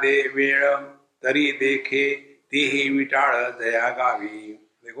एखादे वेळ, तरी देखे तेही विटाळ दया गावी।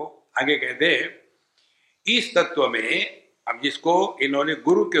 देखो आगे कहते इस तत्व में अब जिसको इन्होंने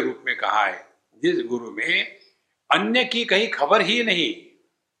गुरु के रूप में कहा है, जिस गुरु में अन्य की कहीं खबर ही नहीं।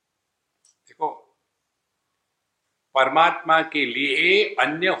 देखो, परमात्मा के लिए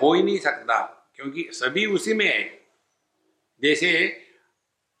अन्य हो ही नहीं सकता, क्योंकि सभी उसी में है। जैसे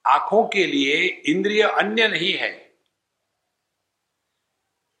आंखों के लिए इंद्रिय अन्य नहीं है,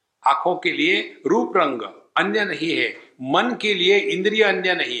 आंखों के लिए रूप रंग अन्य नहीं है, मन के लिए इंद्रिय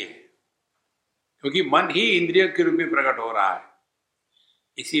अन्य नहीं है, क्योंकि मन ही इंद्रिय के रूप में प्रकट हो रहा है।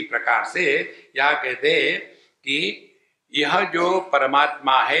 इसी प्रकार से यह कहते हैं कि यह जो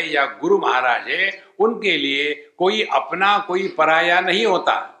परमात्मा है या गुरु महाराज है, उनके लिए कोई अपना कोई पराया नहीं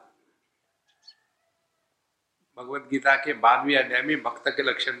होता। भगवत गीता के 12वें अध्याय में भक्त के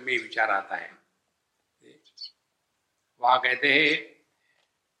लक्षण में विचार आता है। वहां कहते हैं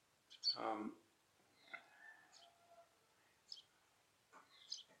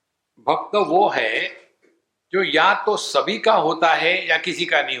भक्त वो है जो या तो सभी का होता है या किसी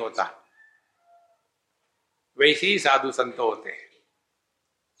का नहीं होता। वैसे ही साधु संत होते हैं,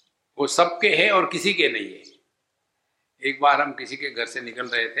 वो सबके हैं और किसी के नहीं है। एक बार हम किसी के घर से निकल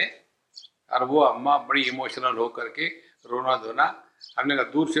रहे थे और वो अम्मा बड़ी इमोशनल हो करके रोना धोना, हमने कहा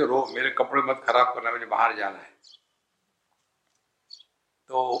दूर से रो, मेरे कपड़े मत खराब करना, मुझे बाहर जाना है।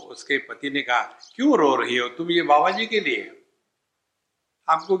 तो उसके पति ने कहा, क्यों रो रही हो तुम, ये बाबा जी के लिए,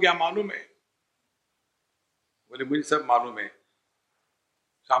 आपको क्या मालूम है? बोले मुझे सब मालूम है,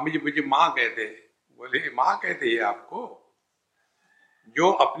 स्वामी जी मुझे माँ कहते। बोले माँ कहते हैं आपको?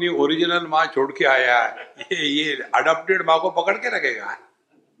 जो अपनी ओरिजिनल माँ छोड़ के आया ये अडॉप्टेड माँ को पकड़ के रखेगा?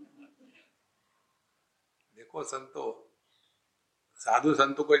 देखो संतो, साधु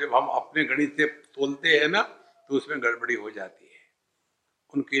संतों को जब हम अपने गणित से तोलते हैं ना, तो उसमें गड़बड़ी हो जाती है।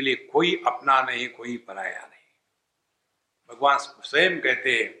 उनके लिए कोई अपना नहीं, कोई पराया नहीं। भगवान स्वयं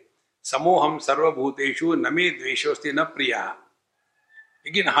कहते हैं, समोहम सर्वभूतेषु न मे द्वेषोस्ति न प्रिया।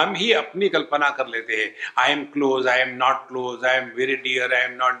 लेकिन हम ही अपनी कल्पना कर लेते हैं, I am close, I am not close, I am very dear, I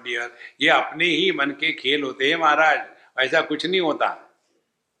am not dear. ये अपने ही मन के खेल होते हैं महाराज, ऐसा कुछ नहीं होता।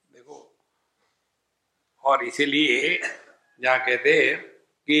 देखो, और इसीलिए जहाँ कहते हैं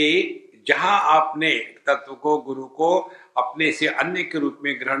कि जहां आपने तत्व को, गुरु को अपने से अन्य के रूप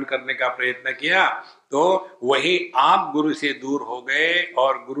में ग्रहण करने का प्रयत्न किया, तो वही आप गुरु से दूर हो गए,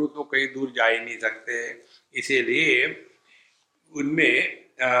 और गुरु तो कहीं दूर जा ही नहीं सकते। इसीलिए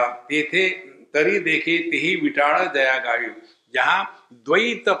उनमें तेथे तरी देखे तेही विटाड़ दया गायु, जहां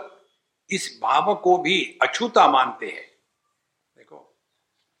द्वैत इस भाव को भी अछूता मानते हैं। देखो,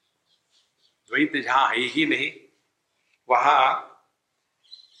 द्वैत जहां है ही नहीं, वहां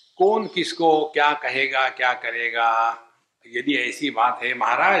कौन किसको क्या कहेगा, क्या करेगा। यदि ऐसी बात है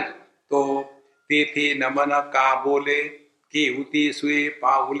महाराज, तो तेथे नमन का बोले के उती सुए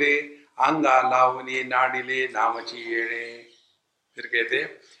पाउले आंगा लावनी नाडिले नामची येणे। फिर कहते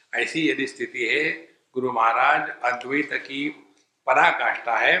ऐसी यदि स्थिति है, गुरु महाराज अद्वैत की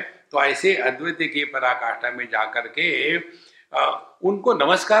पराकाष्ठा है, तो ऐसे अद्वैत की पराकाष्ठा में जाकर के उनको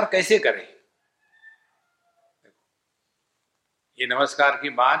नमस्कार कैसे करें? ये नमस्कार की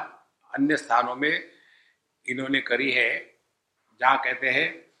बात अन्य स्थानों में इन्होंने करी है, जहां कहते हैं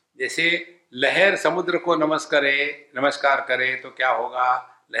जैसे लहर समुद्र को नमस्कार करे तो क्या होगा?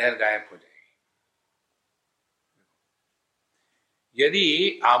 लहर गायब हो जाएगी।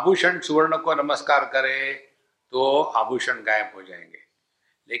 यदि आभूषण सुवर्ण को नमस्कार करे तो आभूषण गायब हो जाएंगे,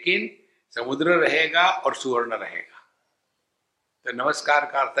 लेकिन समुद्र रहेगा और सुवर्ण रहेगा। तो नमस्कार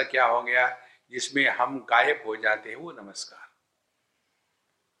का अर्थ क्या हो गया? जिसमें हम गायब हो जाते हैं वो नमस्कार।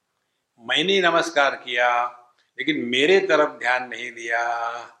 मैंने नमस्कार किया लेकिन मेरे तरफ ध्यान नहीं दिया,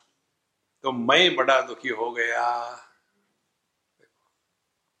 तो मैं बड़ा दुखी हो गया।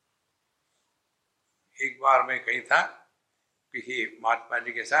 एक बार मैं कहीं था किसी महात्मा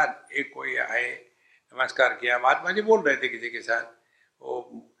जी के साथ, एक कोई आए, नमस्कार किया, महात्मा जी बोल रहे थे किसी के साथ,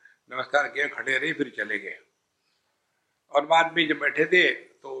 वो नमस्कार किया, खड़े रहे, फिर चले गए। और बाद में जब बैठे थे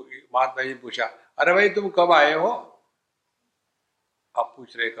तो महात्मा जी पूछा, अरे भाई तुम कब आए हो? आप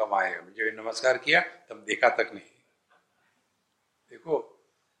पूछ रहे कब आए? मुझे नमस्कार किया तब देखा तक नहीं। देखो,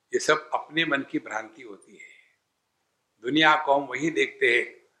 ये सब अपने मन की भ्रांति होती है। दुनिया को हम वही देखते हैं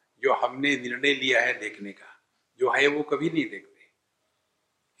जो हमने निर्णय लिया है देखने का, जो है वो कभी नहीं देखते।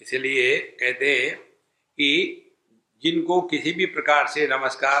 इसलिए कहते हैं कि जिनको किसी भी प्रकार से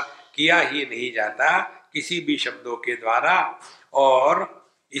नमस्कार किया ही नहीं जाता किसी भी शब्दों के द्वारा,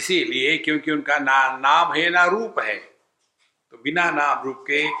 और इसीलिए क्योंकि उनका ना नाम है ना रूप है, तो बिना नाम रूप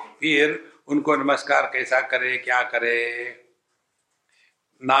के फिर उनको नमस्कार कैसा करे, क्या करे?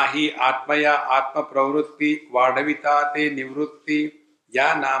 ना ही आत्मया आत्म प्रवृत्ति वाढ़विता ते निवृत्ति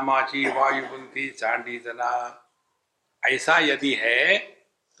या नामाची वायुबुंती चांडी जना। ऐसा यदि है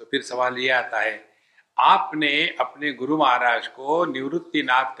तो फिर सवाल ये आता है, आपने अपने गुरु महाराज को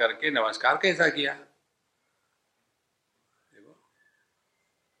निवृत्तिनाथ करके नमस्कार कैसा किया? देखो,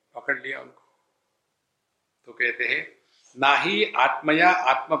 पकड़ लिया उनको। तो कहते हैं, ना ही आत्मया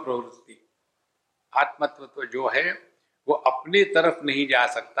आत्म प्रवृत्ति, आत्मत्व तो जो है वो अपनी तरफ नहीं जा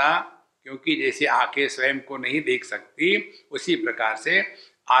सकता, क्योंकि जैसे आंखें स्वयं को नहीं देख सकती, उसी प्रकार से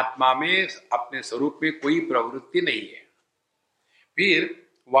आत्मा में अपने स्वरूप में कोई प्रवृत्ति नहीं है। फिर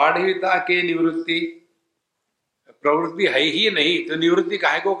वाढ़विता के निवृत्ति, प्रवृत्ति है ही नहीं तो निवृत्ति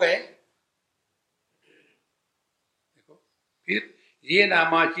काहे को कहे? देखो, फिर ये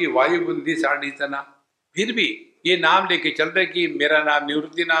नामाची वायु बुद्धि साढ़ी तना, फिर भी ये नाम लेके चल रहे कि मेरा नाम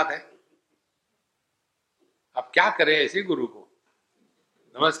निवृत्तिनाथ है। अब क्या करें ऐसे गुरु को?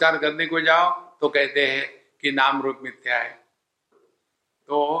 नमस्कार करने को जाओ तो कहते हैं कि नाम रूप मिथ्या है।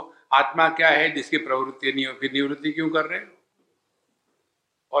 तो आत्मा क्या है जिसकी प्रवृत्ति नहीं हो, फिर निवृत्ति क्यों कर रहे हो?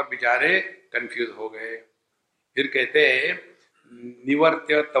 और बेचारे कंफ्यूज हो गए। फिर कहते हैं,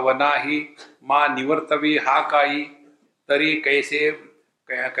 निवर्त्य तवना ही माँ निवर्तवी हा काई, तरी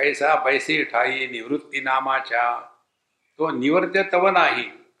कैसा वैसे ठाई निवृत्ति नामाचा। तो निवर्त्य तवना ही,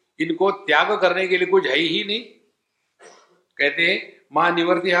 इनको त्याग करने के लिए कुछ है ही नहीं। कहते हैं माँ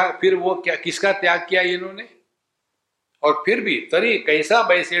निवर्ति हा, फिर वो क्या, किसका त्याग किया इन्होंने? और फिर भी तरी कैसा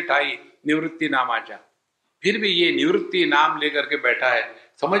वैसे ठाई निवृत्ति नामाचा, फिर भी ये निवृत्ति नाम लेकर के बैठा है।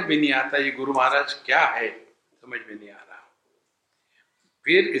 समझ में नहीं आता ये गुरु महाराज क्या है, समझ में नहीं आ रहा।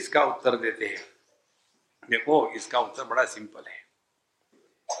 फिर इसका उत्तर देते हैं। देखो, इसका उत्तर बड़ा सिंपल है।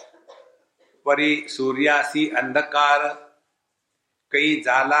 परी सूर्यासी अंधकार कई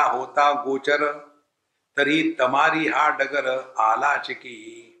जाला होता गोचर, तरी तमारी हा डगर आलाच की।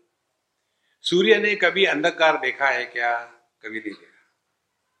 सूर्य ने कभी अंधकार देखा है क्या? कभी नहीं देखा।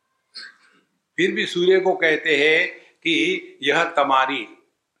 फिर भी सूर्य को कहते हैं कि यह तमारी,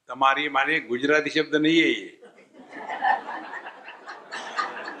 तमारी माने गुजराती शब्द नहीं है ये।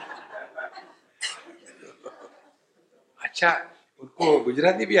 अच्छा, उनको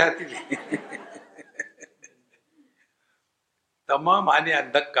गुजराती भी आती थी। तमा माने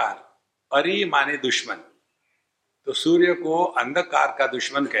अंधकार, अरी माने दुश्मन। तो सूर्य को अंधकार का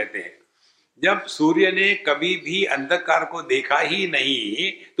दुश्मन कहते हैं। जब सूर्य ने कभी भी अंधकार को देखा ही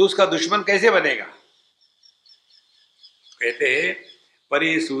नहीं तो उसका दुश्मन कैसे बनेगा? कहते हैं,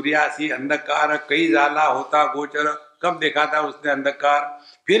 परी सूर्यासी अंधकार कई जाला होता गोचर, कब देखा था उसने अंधकार?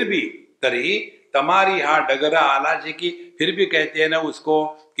 फिर भी तरी तमारी हा डगरा आलाची की, फिर भी कहते हैं ना उसको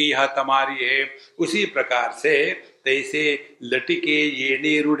कि यह तमारी है। उसी प्रकार से तैसे लटिके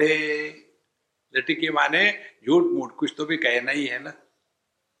येने रूढ़े, लटिके माने झूठ मूठ, कुछ तो भी कहना ही है ना।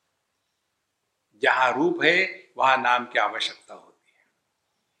 जहां रूप है वहां नाम की आवश्यकता होती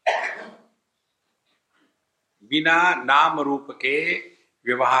है। बिना नाम रूप के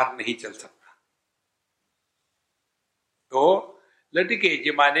व्यवहार नहीं चल सकता। तो लटिके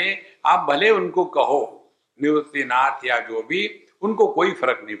जी माने आप भले उनको कहो निवृत्तिनाथ या जो भी, उनको कोई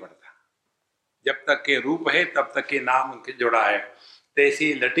फर्क नहीं पड़ता। जब तक के रूप है तब तक के नाम उनके जुड़ा है।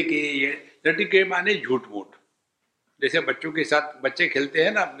 तैसी लटिके, ये लटिके माने झूठ मूठ। जैसे बच्चों के साथ बच्चे खेलते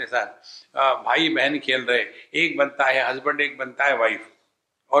हैं ना अपने साथ, भाई बहन खेल रहे, एक बनता है हस्बैंड, एक बनता है वाइफ,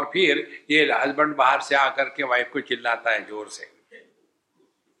 और फिर ये हस्बैंड बाहर से आकर के वाइफ को चिल्लाता है जोर से।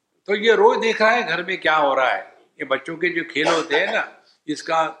 तो ये रोज देख रहा है घर में क्या हो रहा है। ये बच्चों के जो खेल होते हैं ना,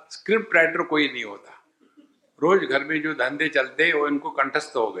 इसका स्क्रिप्ट राइटर कोई नहीं होता। रोज घर में जो धंधे चलते हैं वो इनको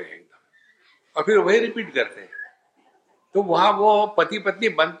कंठस्थ हो गए एकदम, और फिर वही रिपीट करते हैं। तो वहां वो पति पत्नी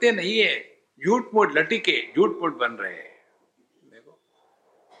बनते नहीं है, झूठ मूठ लटिके झूठ मूठ बन रहे हैं। देखो,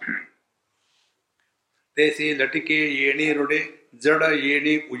 तैसे लटिके येणे रुडे, जड़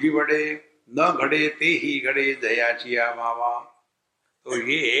येणे उजिवड़े, न घड़े ते ही घड़े दयाचिया मावा। तो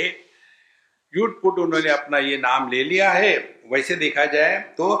ये झूठ मूठ उन्होंने अपना ये नाम ले लिया है। वैसे देखा जाए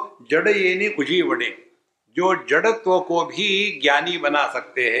तो जड़ येणे उजिवड़े, जो जड़त्व को भी ज्ञानी बना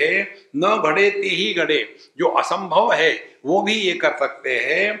सकते हैं, न घड़े ते ही घड़े, जो असंभव है वो भी ये कर सकते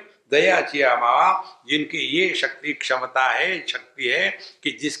हैं। दयाचिया माँ, जिनकी ये शक्ति क्षमता है, शक्ति है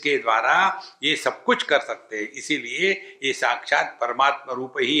कि जिसके द्वारा ये सब कुछ कर सकते हैं, इसीलिए ये साक्षात परमात्मा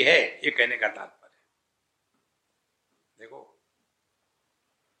रूप ही है, ये कहने का तात्पर्य। देखो,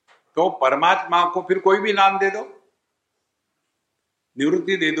 तो परमात्मा को फिर कोई भी नाम दे दो,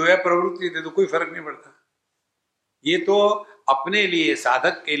 निवृत्ति दे दो या प्रवृत्ति दे दो, कोई फर्क नहीं पड़ता। ये तो अपने लिए,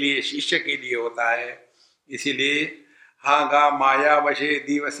 साधक के लिए, शिष्य के लिए होता है। इसीलिए हा गा माया वशे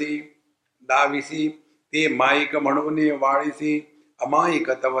दिवसी दाविसी, ते माईक म्हणूने वाळीसी, अमायिक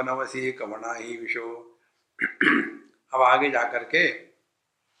तव नवसी कमणा ही विशो। अब आगे जाकर के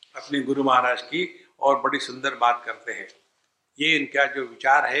अपने गुरु महाराज की और बड़ी सुंदर बात करते हैं। ये इनका जो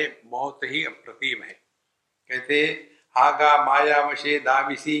विचार है बहुत ही अप्रतिम है। कहते हागा मायावशे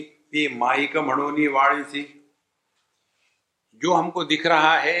दाविसी ते माइक मणोनी वाणीसी। जो हमको दिख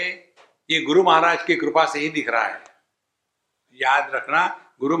रहा है ये गुरु महाराज की कृपा से ही दिख रहा है। याद रखना,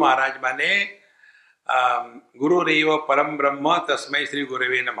 गुरु महाराज माने गुरुरेव परम ब्रह्म तस्मै श्री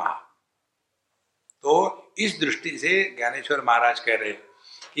गुरवे नमः। तो इस दृष्टि से ज्ञानेश्वर महाराज कह रहे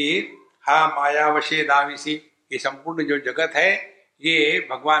कि हा मायावशे दाविसी, ये संपूर्ण जो जगत है ये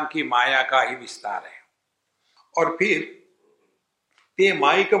भगवान की माया का ही विस्तार है। और फिर ते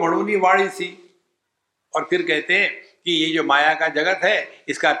माइक मणोनी वाणी सी, और फिर कहते हैं कि ये जो माया का जगत है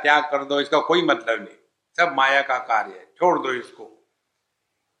इसका त्याग कर दो, इसका कोई मतलब नहीं, सब माया का कार्य है, छोड़ दो इसको।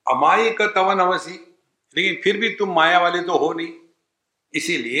 अमायिक तव नमसी, लेकिन फिर भी तुम माया वाले तो हो नहीं,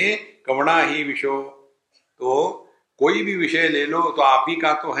 इसीलिए कवणा ही विषो। तो कोई भी विषय ले लो तो आप ही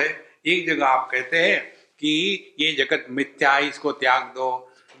का तो है। एक जगह आप कहते हैं कि ये जगत मिथ्या है, इसको त्याग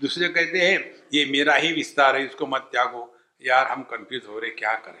दो, दूसरे कहते हैं ये मेरा ही विस्तार है, इसको मत त्यागो। यार हम कंफ्यूज हो रहे,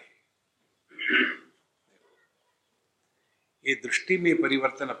 क्या करें। ये दृष्टि में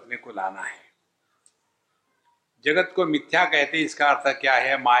परिवर्तन अपने को लाना है। जगत को मिथ्या कहते इसका अर्थ क्या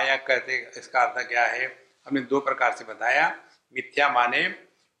है, माया कहते इसका अर्थ क्या है, हमने दो प्रकार से बताया। मिथ्या माने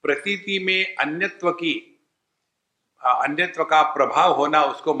प्रतीति में अन्यत्व का प्रभाव होना,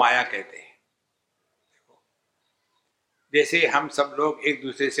 उसको माया कहते हैं। जैसे हम सब लोग एक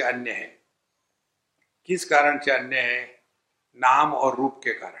दूसरे से अन्य हैं। किस कारण से अन्य है? नाम और रूप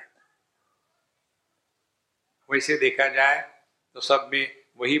के कारण। वैसे देखा जाए तो सब में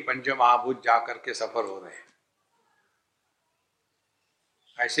वही पंच महाभूत जाकर के सफर हो रहे हैं।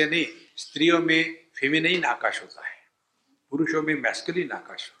 ऐसे नहीं, स्त्रियों में फेमिनाइन आकाश होता है, पुरुषों में मैस्कुलिन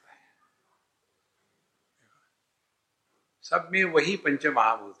आकाश होता है। सब में वही पंच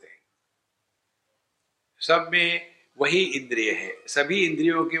महाभूत है, सब में वही इंद्रिय है, सभी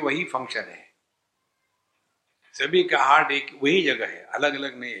इंद्रियों के वही फंक्शन है, सभी का हार्ट एक वही जगह है, अलग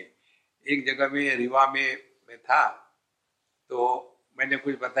अलग नहीं है। एक जगह में रीवा में था तो मैंने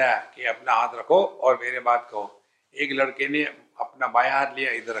कुछ बताया कि अपना हाथ रखो और मेरे बात कहो। एक लड़के ने अपना बायां हाथ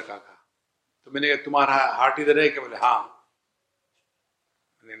लिया, इधर रखा था, तो मैंने कहा तुम्हारा हार्ट इधर है क्या? बोले हाँ।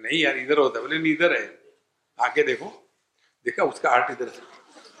 मैंने नहीं यार इधर होता है। बोले नहीं इधर है, आके देखो। देखा उसका हार्ट इधर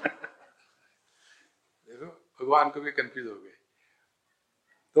है। देखो भगवान को भी कंफ्यूज हो गए।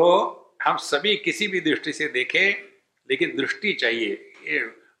 तो हम सभी किसी भी दृष्टि से देखें, लेकिन दृष्टि चाहिए, ये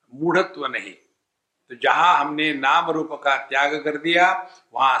मूढ़त्व नहीं। तो जहां हमने नाम रूप का त्याग कर दिया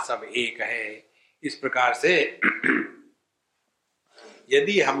वहां सब एक है। इस प्रकार से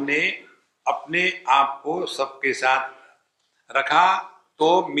यदि हमने अपने आप को सबके साथ रखा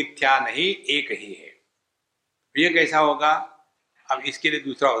तो मिथ्या नहीं, एक ही है। ये कैसा होगा? अब इसके लिए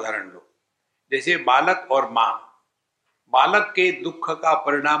दूसरा उदाहरण लो। जैसे बालक और मां, बालक के दुख का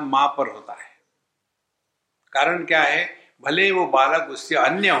परिणाम मां पर होता है। कारण क्या है? भले वो बालक उससे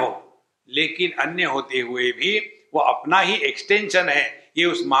अन्य हो, लेकिन अन्य होते हुए भी वो अपना ही एक्सटेंशन है, ये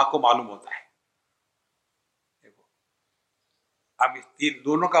उस मां को मालूम होता है। देखो अब इस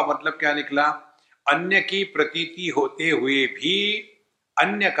दोनों का मतलब क्या निकला? अन्य की प्रतीति होते हुए भी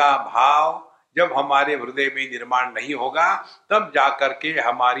अन्य का भाव जब हमारे हृदय में निर्माण नहीं होगा, तब जाकर के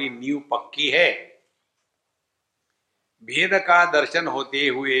हमारी नींव पक्की है। भेद का दर्शन होते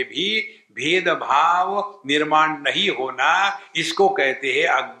हुए भी भेद भाव निर्माण नहीं होना, इसको कहते हैं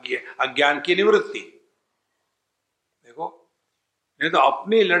अज्ञान की निवृत्ति। देखो, नहीं तो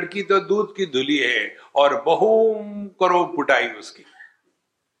अपनी लड़की तो दूध की धुली है और बहुम करो पुटाई उसकी।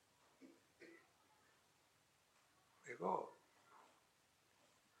 देखो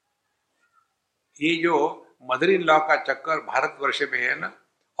ये जो मदर इन लॉ का चक्कर भारतवर्ष में है ना,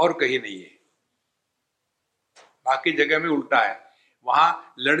 और कहीं नहीं है। बाकी जगह में उल्टा है, वहां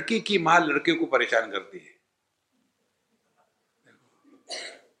लड़की की मां लड़के को परेशान करती है।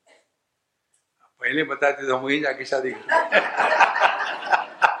 पहले बताते तो हम वहीं जाके शादी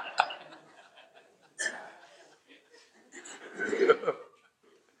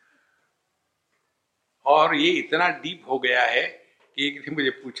और ये इतना डीप हो गया है कि एक ने मुझे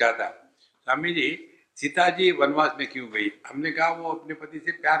पूछा था, स्वामी जी सीता जी वनवास में क्यों गई? हमने कहा वो अपने पति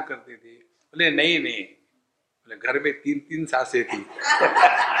से प्यार करते थे। बोले नहीं नहीं, बोले घर में 3-3 सासें थी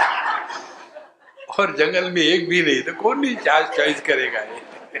और जंगल में एक भी नहीं, तो कौन नहीं चॉइस करेगा ये।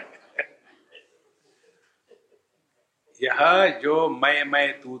 यह जो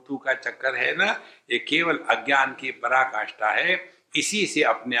मैं तू का चक्कर है ना, ये केवल अज्ञान की पराकाष्ठा है। इसी से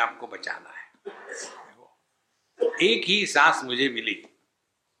अपने आप को बचाना है। एक ही सांस मुझे मिली,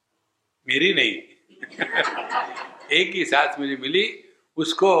 मेरी नहीं एक ही सांस मुझे मिली,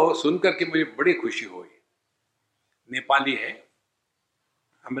 उसको सुनकर के मुझे बड़ी खुशी हुई। नेपाली है,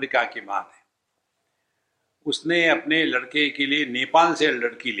 अमेरिका की बात है। उसने अपने लड़के के लिए नेपाल से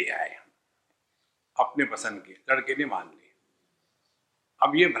लड़की ले आए, अपने पसंद की, लड़के ने मान ली।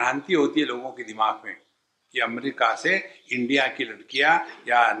 अब ये भ्रांति होती है लोगों के दिमाग में कि अमेरिका से इंडिया की लड़कियां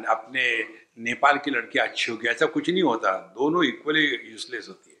या अपने नेपाल की लड़कियां अच्छी होगी। ऐसा कुछ नहीं होता, दोनों इक्वली यूजलेस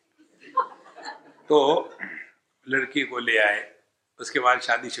होती है। तो लड़की को ले आए, उसके बाद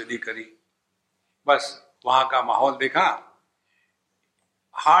शादी करी। बस वहां का माहौल देखा,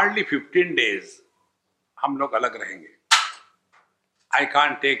 हार्डली 15 days हम लोग अलग रहेंगे। I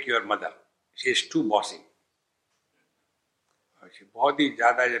can't take your mother, she is too bossing. बहुत ही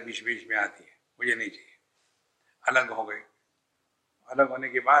ज्यादा जब बीच बीच में आती है, मुझे नहीं चाहिए। अलग हो गए। अलग होने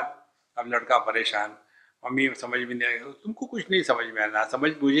के बाद अब लड़का परेशान, मम्मी समझ में नहीं आएगा। तुमको कुछ नहीं समझ में आना,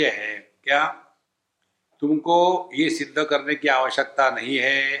 समझ मुझे है क्या? तुमको ये सिद्ध करने की आवश्यकता नहीं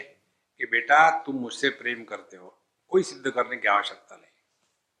है कि बेटा तुम मुझसे प्रेम करते हो, कोई सिद्ध करने की आवश्यकता नहीं।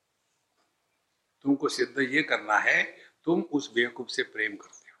 तुमको सिद्ध ये करना है तुम उस बेवकूफ से प्रेम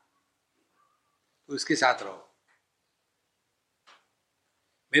करते हो, तो उसके साथ रहो।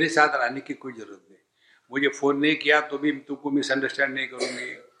 मेरे साथ रहने की कोई जरूरत नहीं। मुझे फोन नहीं किया तो भी तुमको मिसअंडरस्टैंड नहीं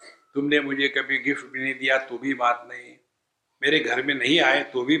करूंगी। तुमने मुझे कभी गिफ्ट भी नहीं दिया तो भी बात नहीं। मेरे घर में नहीं आए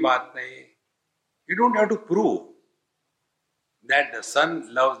तो भी बात नहीं। You don't have to prove that the son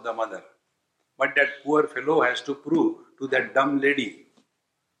loves the mother, but that poor fellow has to prove to that dumb lady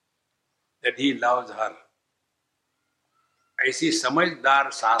that he loves her. ऐसी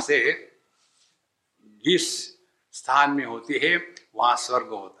समझदार सांसें जिस स्थान में होती है वहां स्वर्ग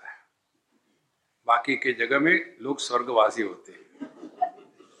होता है। बाकी के जगह में लोग स्वर्गवासी होते हैं।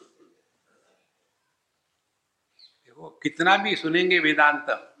 देखो कितना भी सुनेंगे वेदांत,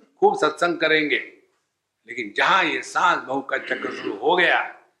 खूब सत्संग करेंगे, लेकिन जहां ये सांस बहु का चक्र शुरू हो गया,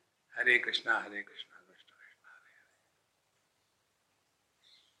 हरे कृष्णा कृष्ण कृष्ण हरे हरे,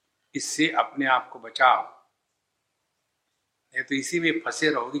 इससे अपने आप को बचाओ, नहीं तो इसी में फंसे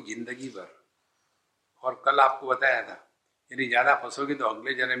रहोगी जिंदगी भर। और कल आपको बताया था, यदि ज्यादा फंसोगे तो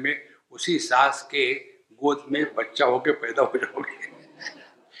अगले जन्म में उसी सास के गोद में बच्चा होके पैदा हो जाओगे।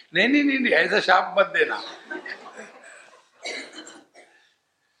 नहीं नहीं नहीं नहीं, ऐसा शाप मत देना।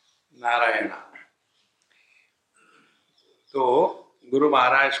 नारायण। तो गुरु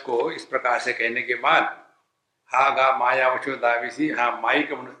महाराज को इस प्रकार से कहने के बाद हा गा माया वशो दाविसी, हाँ माई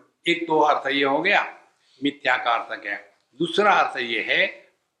का एक तो अर्थ ये हो गया, मिथ्या का अर्थ क्या है। दूसरा अर्थ ये है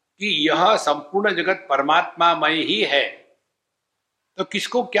कि यह संपूर्ण जगत परमात्मामय ही है, तो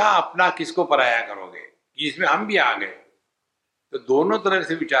किसको क्या अपना किसको पराया करोगे? इसमें हम भी आ गए। तो दोनों तरह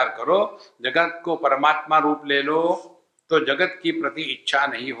से विचार करो। जगत को परमात्मा रूप ले लो तो जगत की प्रति इच्छा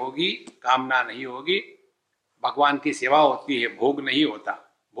नहीं होगी, कामना नहीं होगी। भगवान की सेवा होती है, भोग नहीं होता।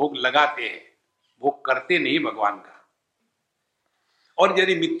 भोग लगाते हैं, भोग करते नहीं भगवान का। और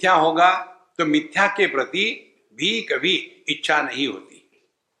यदि मिथ्या होगा तो मिथ्या के प्रति भी कभी इच्छा नहीं होती।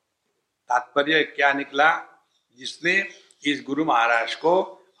 तात्पर्य क्या निकला? जिसने इस गुरु महाराज को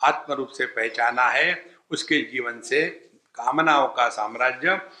आत्म रूप से पहचाना है, उसके जीवन से कामनाओं का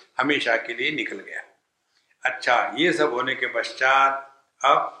साम्राज्य हमेशा के लिए निकल गया। अच्छा, ये सब होने के पश्चात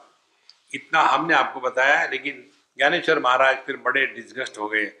अब इतना हमने आपको बताया, लेकिन ज्ञानेश्वर महाराज फिर बड़े डिस्गस्ट हो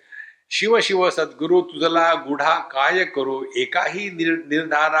गए। शिव शिव सद्गुरु तुझला गुढ़ा काय करो, एका ही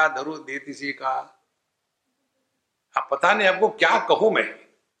निर्धारा धरो देतीसी का। अब पता नहीं आपको क्या कहूं मैं।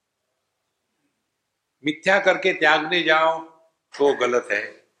 मिथ्या करके त्यागने जाओ तो गलत है।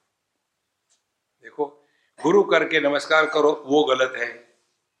 देखो, गुरु करके नमस्कार करो वो गलत है।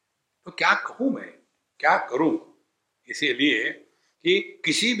 तो क्या कहूं मैं, क्या करूं? इसीलिए कि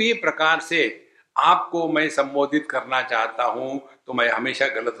किसी भी प्रकार से आपको मैं संबोधित करना चाहता हूं तो मैं हमेशा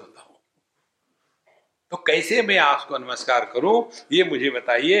गलत होता हूं। तो कैसे मैं आपको नमस्कार करूं ये मुझे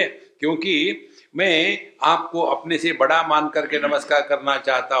बताइए, क्योंकि मैं आपको अपने से बड़ा मान करके नमस्कार करना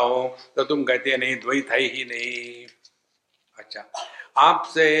चाहता हूं तो तुम कहते हैं नहीं, द्वैत है ही नहीं। अच्छा,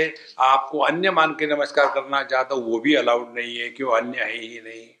 आपसे आपको अन्य मान के नमस्कार करना चाहता हूं, वो भी अलाउड नहीं है, क्यों? अन्य है ही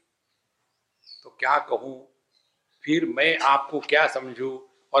नहीं। तो क्या कहूं फिर? मैं आपको क्या समझूं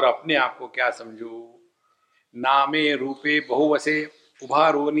और अपने आप को क्या समझूं? नामे रूपे बहुवसे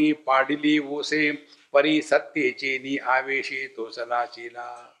उभारोनी पाडिली वो से परी सत्य चेनी आवेशे तो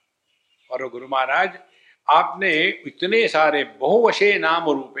सलाचीला। और गुरु महाराज, आपने इतने सारे बहुवशे नाम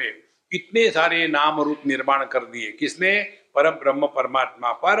रूपे, इतने सारे नाम रूप निर्माण कर दिए। किसने? परम ब्रह्म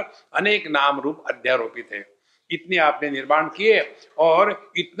परमात्मा पर अनेक नाम रूप अध्यारोपित है, इतने आपने निर्माण किए।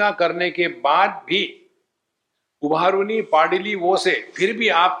 और इतना करने के बाद भी उभारुनी पाडिली वो से, फिर भी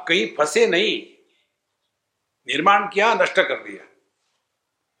आप कहीं फंसे नहीं। निर्माण किया, नष्ट कर दिया।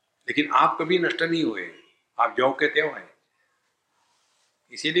 लेकिन आप कभी नष्ट नहीं हुए, आप ज्यों के त्यों हैं।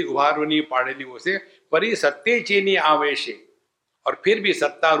 इसीलिए उभारवनी पाड़ेली वो से परी सत्य चेनी आवेशे, और फिर भी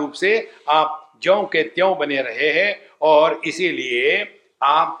सत्ता रूप से आप ज्यों के त्यों बने रहे हैं, और इसीलिए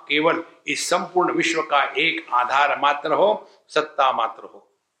आप केवल इस संपूर्ण विश्व का एक आधार मात्र हो, सत्ता मात्र हो।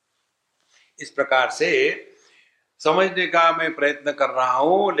 इस प्रकार से समझने का मैं प्रयत्न कर रहा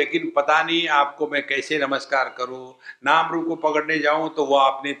हूं, लेकिन पता नहीं आपको मैं कैसे नमस्कार करूं। नाम रूप को पकड़ने जाऊं तो वो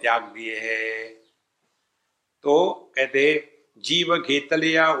आपने त्याग दिए हैं। तो कहते जीव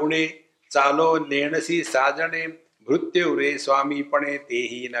घेतलिया उणे, चालो नेणसी साजने, भृत्य रे स्वामी पणे ते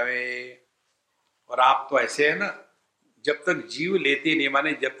ही नवे। और आप तो ऐसे है ना, जब तक जीव लेते नहीं,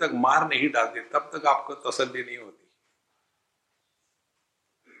 माने जब तक मार नहीं डालते तब तक आपको तसल्ली नहीं होती।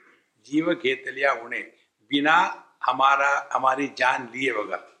 जीव घेतलिया उणे, बिना हमारी जान लिए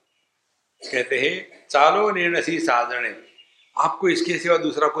बगैर। कहते हैं चालो निर्णसी साजने, आपको इसके सिवा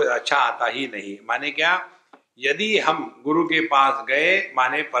दूसरा कोई अच्छा आता ही नहीं। माने क्या, यदि हम गुरु के पास गए,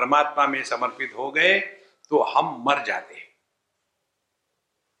 माने परमात्मा में समर्पित हो गए, तो हम मर जाते हैं।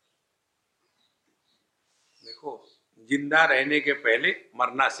 देखो, जिंदा रहने के पहले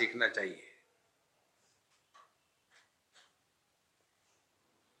मरना सीखना चाहिए।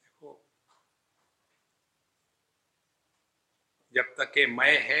 देखो, जब तक के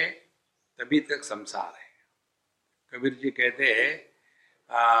मैं है तभी तक संसार है। कबीर जी कहते हैं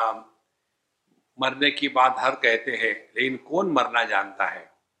मरने की बात हर कहते हैं, लेकिन कौन मरना जानता है।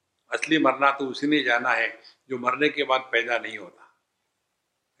 असली मरना तो उसी ने जाना है जो मरने के बाद पैदा नहीं होता।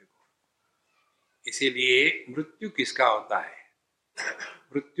 इसीलिए मृत्यु किसका होता है?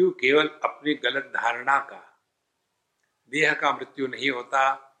 मृत्यु केवल अपनी गलत धारणा का। देह का मृत्यु नहीं होता,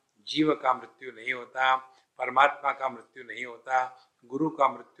 जीव का मृत्यु नहीं होता, परमात्मा का मृत्यु नहीं होता, गुरु का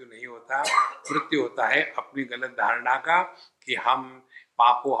मृत्यु नहीं होता। मृत्यु होता है अपनी गलत धारणा का कि हम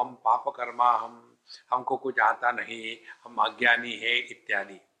पाप कर्मा, हमको कुछ आता नहीं, हम अज्ञानी है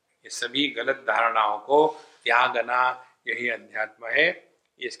इत्यादि। ये सभी गलत धारणाओं को त्यागना, यही अध्यात्म है।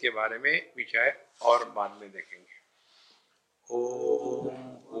 इसके बारे में विषय और बाद में देखेंगे। ओम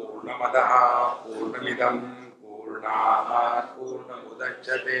पूर्णमदः पूर्णमिदं पूर्णात्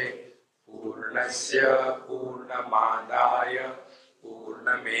पूर्णमुदच्यते पूर्णस्य पूर्णमादाय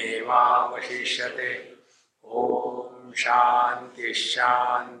पूर्णमेवावशिष्यते। ओम शांति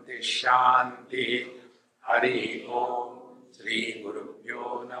शांति शांति। हरि ओम। श्री गुरुभ्यो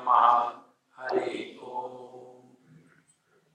नमः। हरि